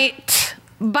 All right.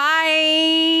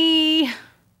 Bye.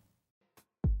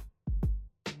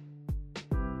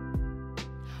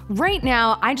 Right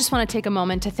now, I just want to take a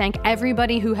moment to thank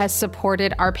everybody who has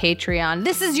supported our Patreon.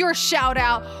 This is your shout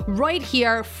out right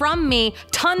here from me.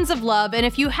 Tons of love. And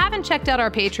if you haven't checked out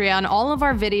our Patreon, all of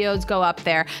our videos go up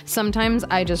there. Sometimes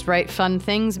I just write fun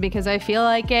things because I feel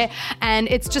like it. And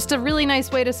it's just a really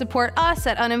nice way to support us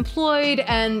at Unemployed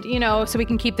and, you know, so we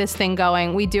can keep this thing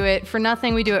going. We do it for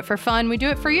nothing. We do it for fun. We do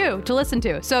it for you to listen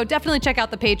to. So definitely check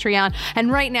out the Patreon.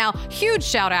 And right now, huge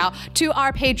shout out to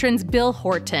our patrons, Bill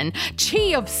Horton,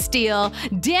 Chi of Steel,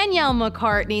 Danielle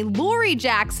McCartney, Lori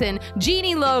Jackson,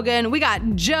 Jeannie Logan. We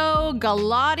got Joe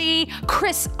Galati,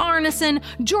 Chris Arneson,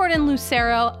 Jordan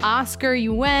Lucero, Oscar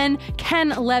Yuen, Ken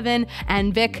Levin,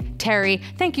 and Vic Terry.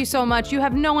 Thank you so much. You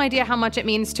have no idea how much it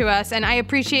means to us, and I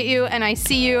appreciate you, and I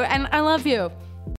see you, and I love you.